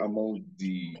want to be among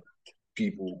the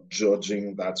people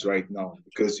judging that right now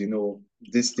because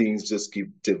these things just keep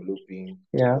developing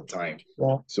yeah, over time.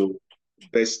 yeah, So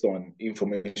based on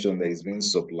information that is being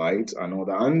supplied and all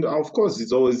that, and of course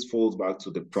it always falls back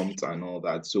to the prompt and all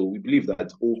that. So we believe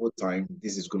that over time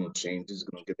this is going to change, this is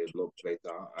going to get a lot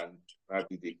better, and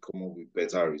probably they come up with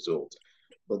better results.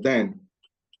 But then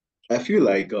I feel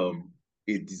like a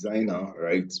designer,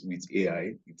 right, with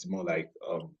AI, it's more like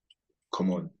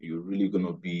come on, you're really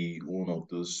gonna be one of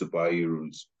those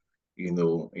superheroes,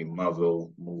 in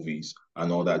Marvel movies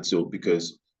and all that. So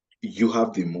because you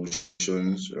have the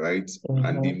emotions, right?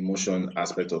 And the mm-hmm, emotion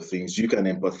aspect of things, you can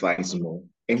empathize more.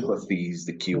 Empathy is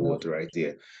the key yeah, word right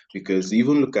there. Because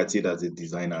even look at it as a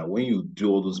designer, when you do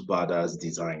all those badass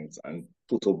designs and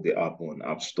put up the app on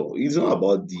App Store, it's not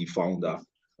about the founder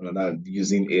and not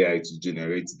using AI to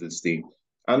generate this thing.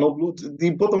 And upload the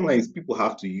bottom line is people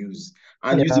have to use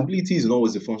and yeah, usability is not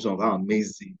always a function of how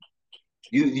amazing.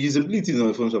 Usability is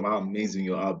not a function of how amazing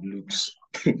your app looks.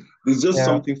 There's just yeah.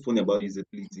 something funny about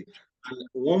usability. And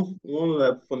one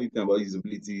funny thing about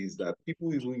usability is that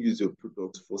people even use your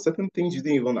product for certain things you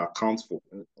didn't even account for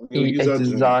on your user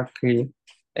journey. Exactly.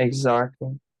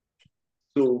 Exactly.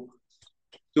 So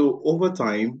so over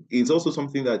time, it's also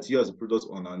something that you as a product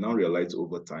owner now realize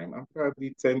over time and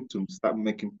probably tend to start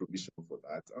making provision for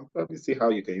that and probably see how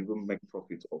you can even make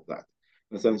profit of that.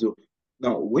 Understand? So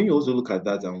now when you also look at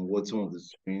that and what some of the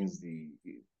screens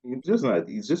it's just like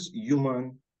it's just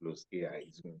human plus AI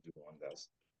is going to do wonders.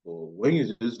 But when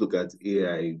you just look at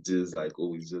AI, just like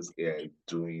oh, it's just AI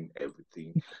doing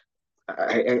everything.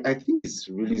 I think it's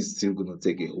really still gonna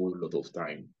take a whole lot of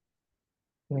time.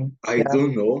 Mm, I yeah.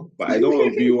 don't know, but I don't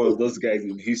want to be one of those guys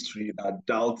in history that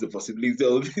doubts the possibility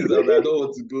of this, and I don't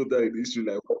want to go down in history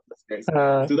like one of those guys.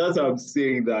 Uh, So that's why I'm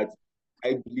saying that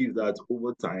I believe that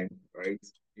over time, right,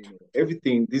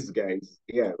 everything these guys,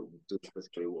 yeah, just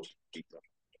basically work with data,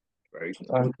 right?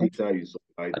 The more uh, data you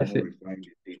supply, the I more see. refined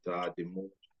the data, the more.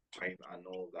 fine and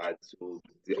all that. So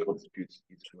the output is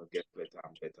gonna get better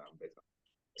and better and better.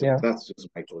 So Yeah. that's just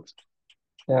my thoughts.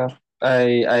 Yeah, I,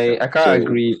 Yeah. I can't So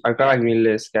agree. I can't agree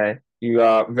less, guy. You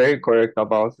are very correct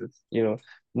about it.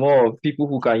 More of people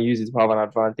who can use it to have an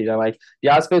advantage. And like the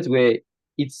aspect where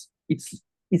it's it's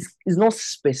it's not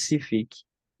specific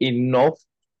enough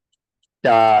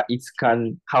that it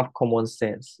can have common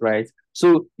sense, right?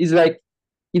 So it's like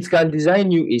it can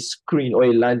design you a screen or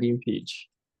a landing page,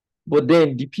 but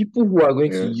then the people who are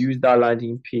going to yes, use that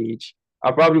landing page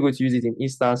are probably going to use it in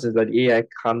instances that the AI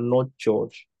cannot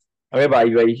judge. However, if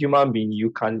you're a human being,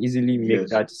 you can easily make yes.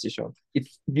 that decision.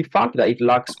 It's the fact that it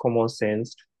lacks common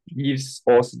sense gives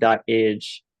us that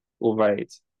edge over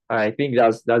it. And I think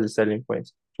that's the selling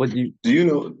point. But the Do you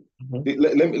know?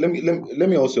 Mhm. Let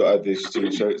me also add this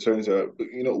too. Sorry, sorry.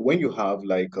 You know, when you have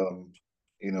like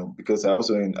because I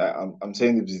also I'm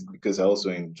saying this because I also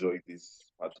enjoy this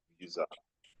part of user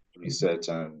research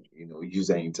and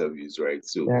user interviews, right?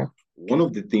 So Yeah, one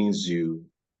of the things you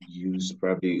use,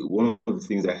 probably one of the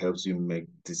things that helps you make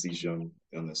decision,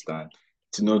 you understand,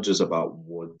 it's not just about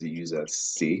what the users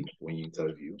say when you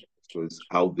interview, because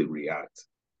how they react,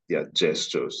 their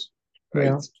gestures,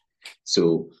 yeah, right?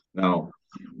 So now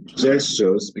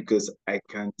gestures, because I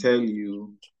can tell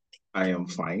you I am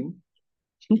fine,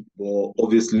 but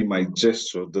obviously my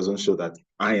gesture doesn't show that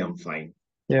I am fine.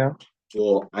 yeah,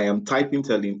 But I am typing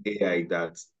telling AI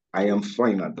that I am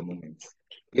fine at the moment.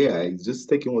 AI is just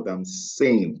taking what I'm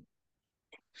saying.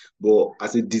 But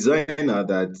as a designer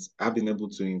that I've been able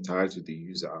to interact with the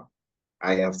user,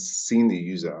 I have seen the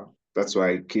user. That's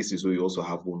why cases where you also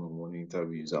have one-on-one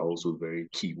interviews are also very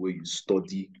key, where you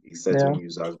study a yeah, certain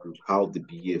user group, how they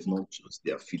behave, not just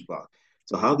their feedback.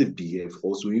 So how they behave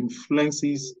also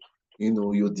influences,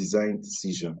 your design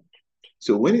decision.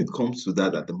 So when it comes to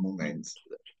that at the moment,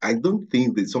 I don't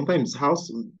think that sometimes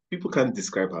people can't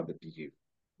describe how they behave.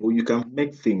 But you can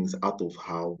make things out of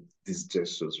how these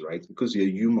gestures, right? Because you're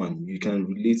human, you can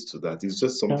relate to that. It's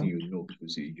just yeah, something you know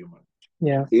because you're human.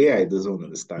 yeah. AI doesn't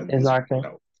understand this right Exactly.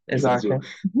 now. Exactly.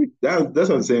 So that's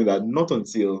what I'm saying, that not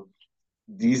until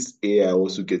this AI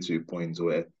also get to a point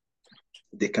where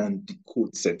they can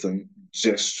decode certain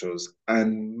gestures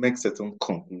and make certain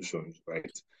conclusions,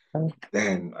 right?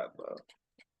 Then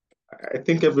I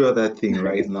think every other thing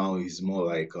right now is more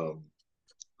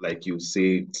like you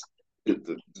say,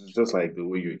 just like the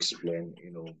way you explain,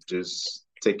 just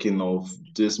taking off,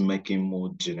 just making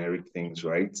more generic things,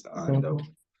 right? And Mhm.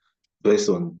 based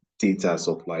on data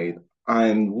supplied,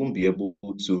 and won't be able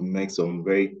to make some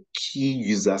very key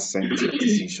user-centered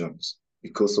decisions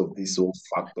because of this whole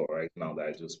factor right now that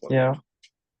I just brought up. Yeah.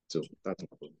 So that's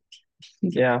my point.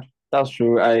 Yeah, that's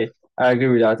true. I agree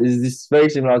with that. It's this very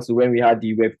similar to when we had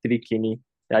the Web3 Kini,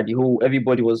 that the whole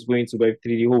everybody was going to Web3,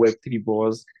 the whole Web3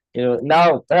 buzz.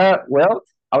 Now, well,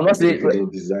 I'll not say. Crypto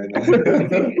designer.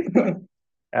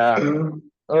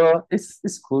 uh,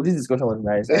 it's cool. This discussion was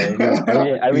nice.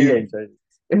 I really You, enjoyed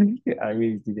it. I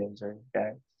really did enjoy it,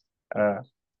 guy. Uh,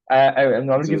 I'm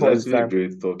it looking was forward to actually time.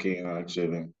 great talking,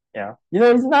 actually. Yeah,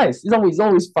 it's nice. It's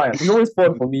always fun. It's always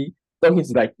fun for me talking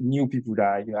to like new people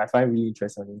that I find really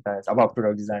interesting on the internet about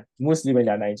product design. Mostly when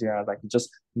they're Nigerians, like it just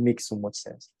makes so much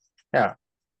sense. Yeah,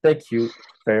 thank you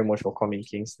very much for coming,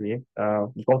 Kingsley.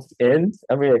 We come to the end.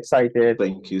 I'm really excited.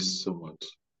 Thank you so much.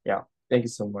 Yeah, thank you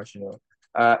so much.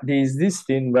 There's this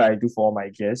thing where I do for all my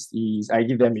guests is I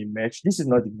give them a match. This is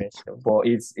not the match, though, but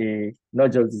it's a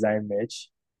not just design match.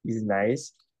 It's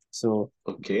nice. So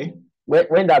Okay.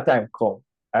 when that time come,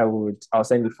 I'll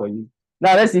send it for you.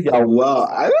 Now let's see if you're Wow,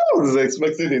 I was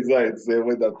expecting it right say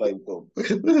when that time come.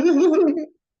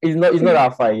 it's not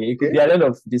that far. It could Okay. be at the end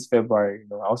of this February.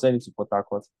 I'll send it to Port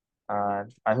Harcourt.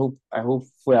 And I hope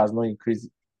fuel has not increased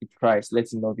the price. Let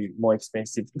it not be more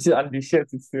expensive. And the shirt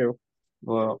is still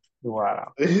well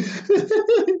wow.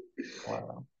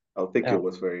 Wow. I'll take Yeah. your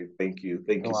word for it. Thank you.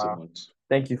 Thank you so Wow. much.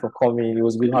 Thank you for coming. It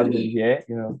was good having you here.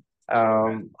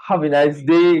 Have a nice Thank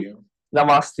day. you.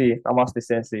 Namaste. Namaste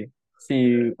sensei. See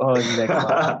you on the next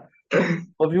one.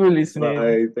 For people listening,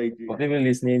 Bye. Thank for you. people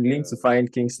listening, link Yeah. to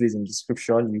find Kingsley's in the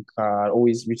description. You can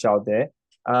always reach out there.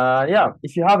 Yeah,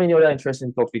 if you have any other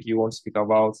interesting topic you want to speak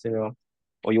about,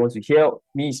 or you want to hear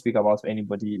me speak about to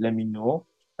anybody, let me know.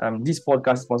 This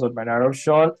podcast is sponsored by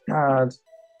Narration. And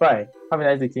bye. Have a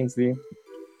nice day, Kingsley.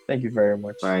 Thank you very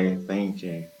much. Bye. Thank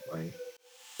you. Bye.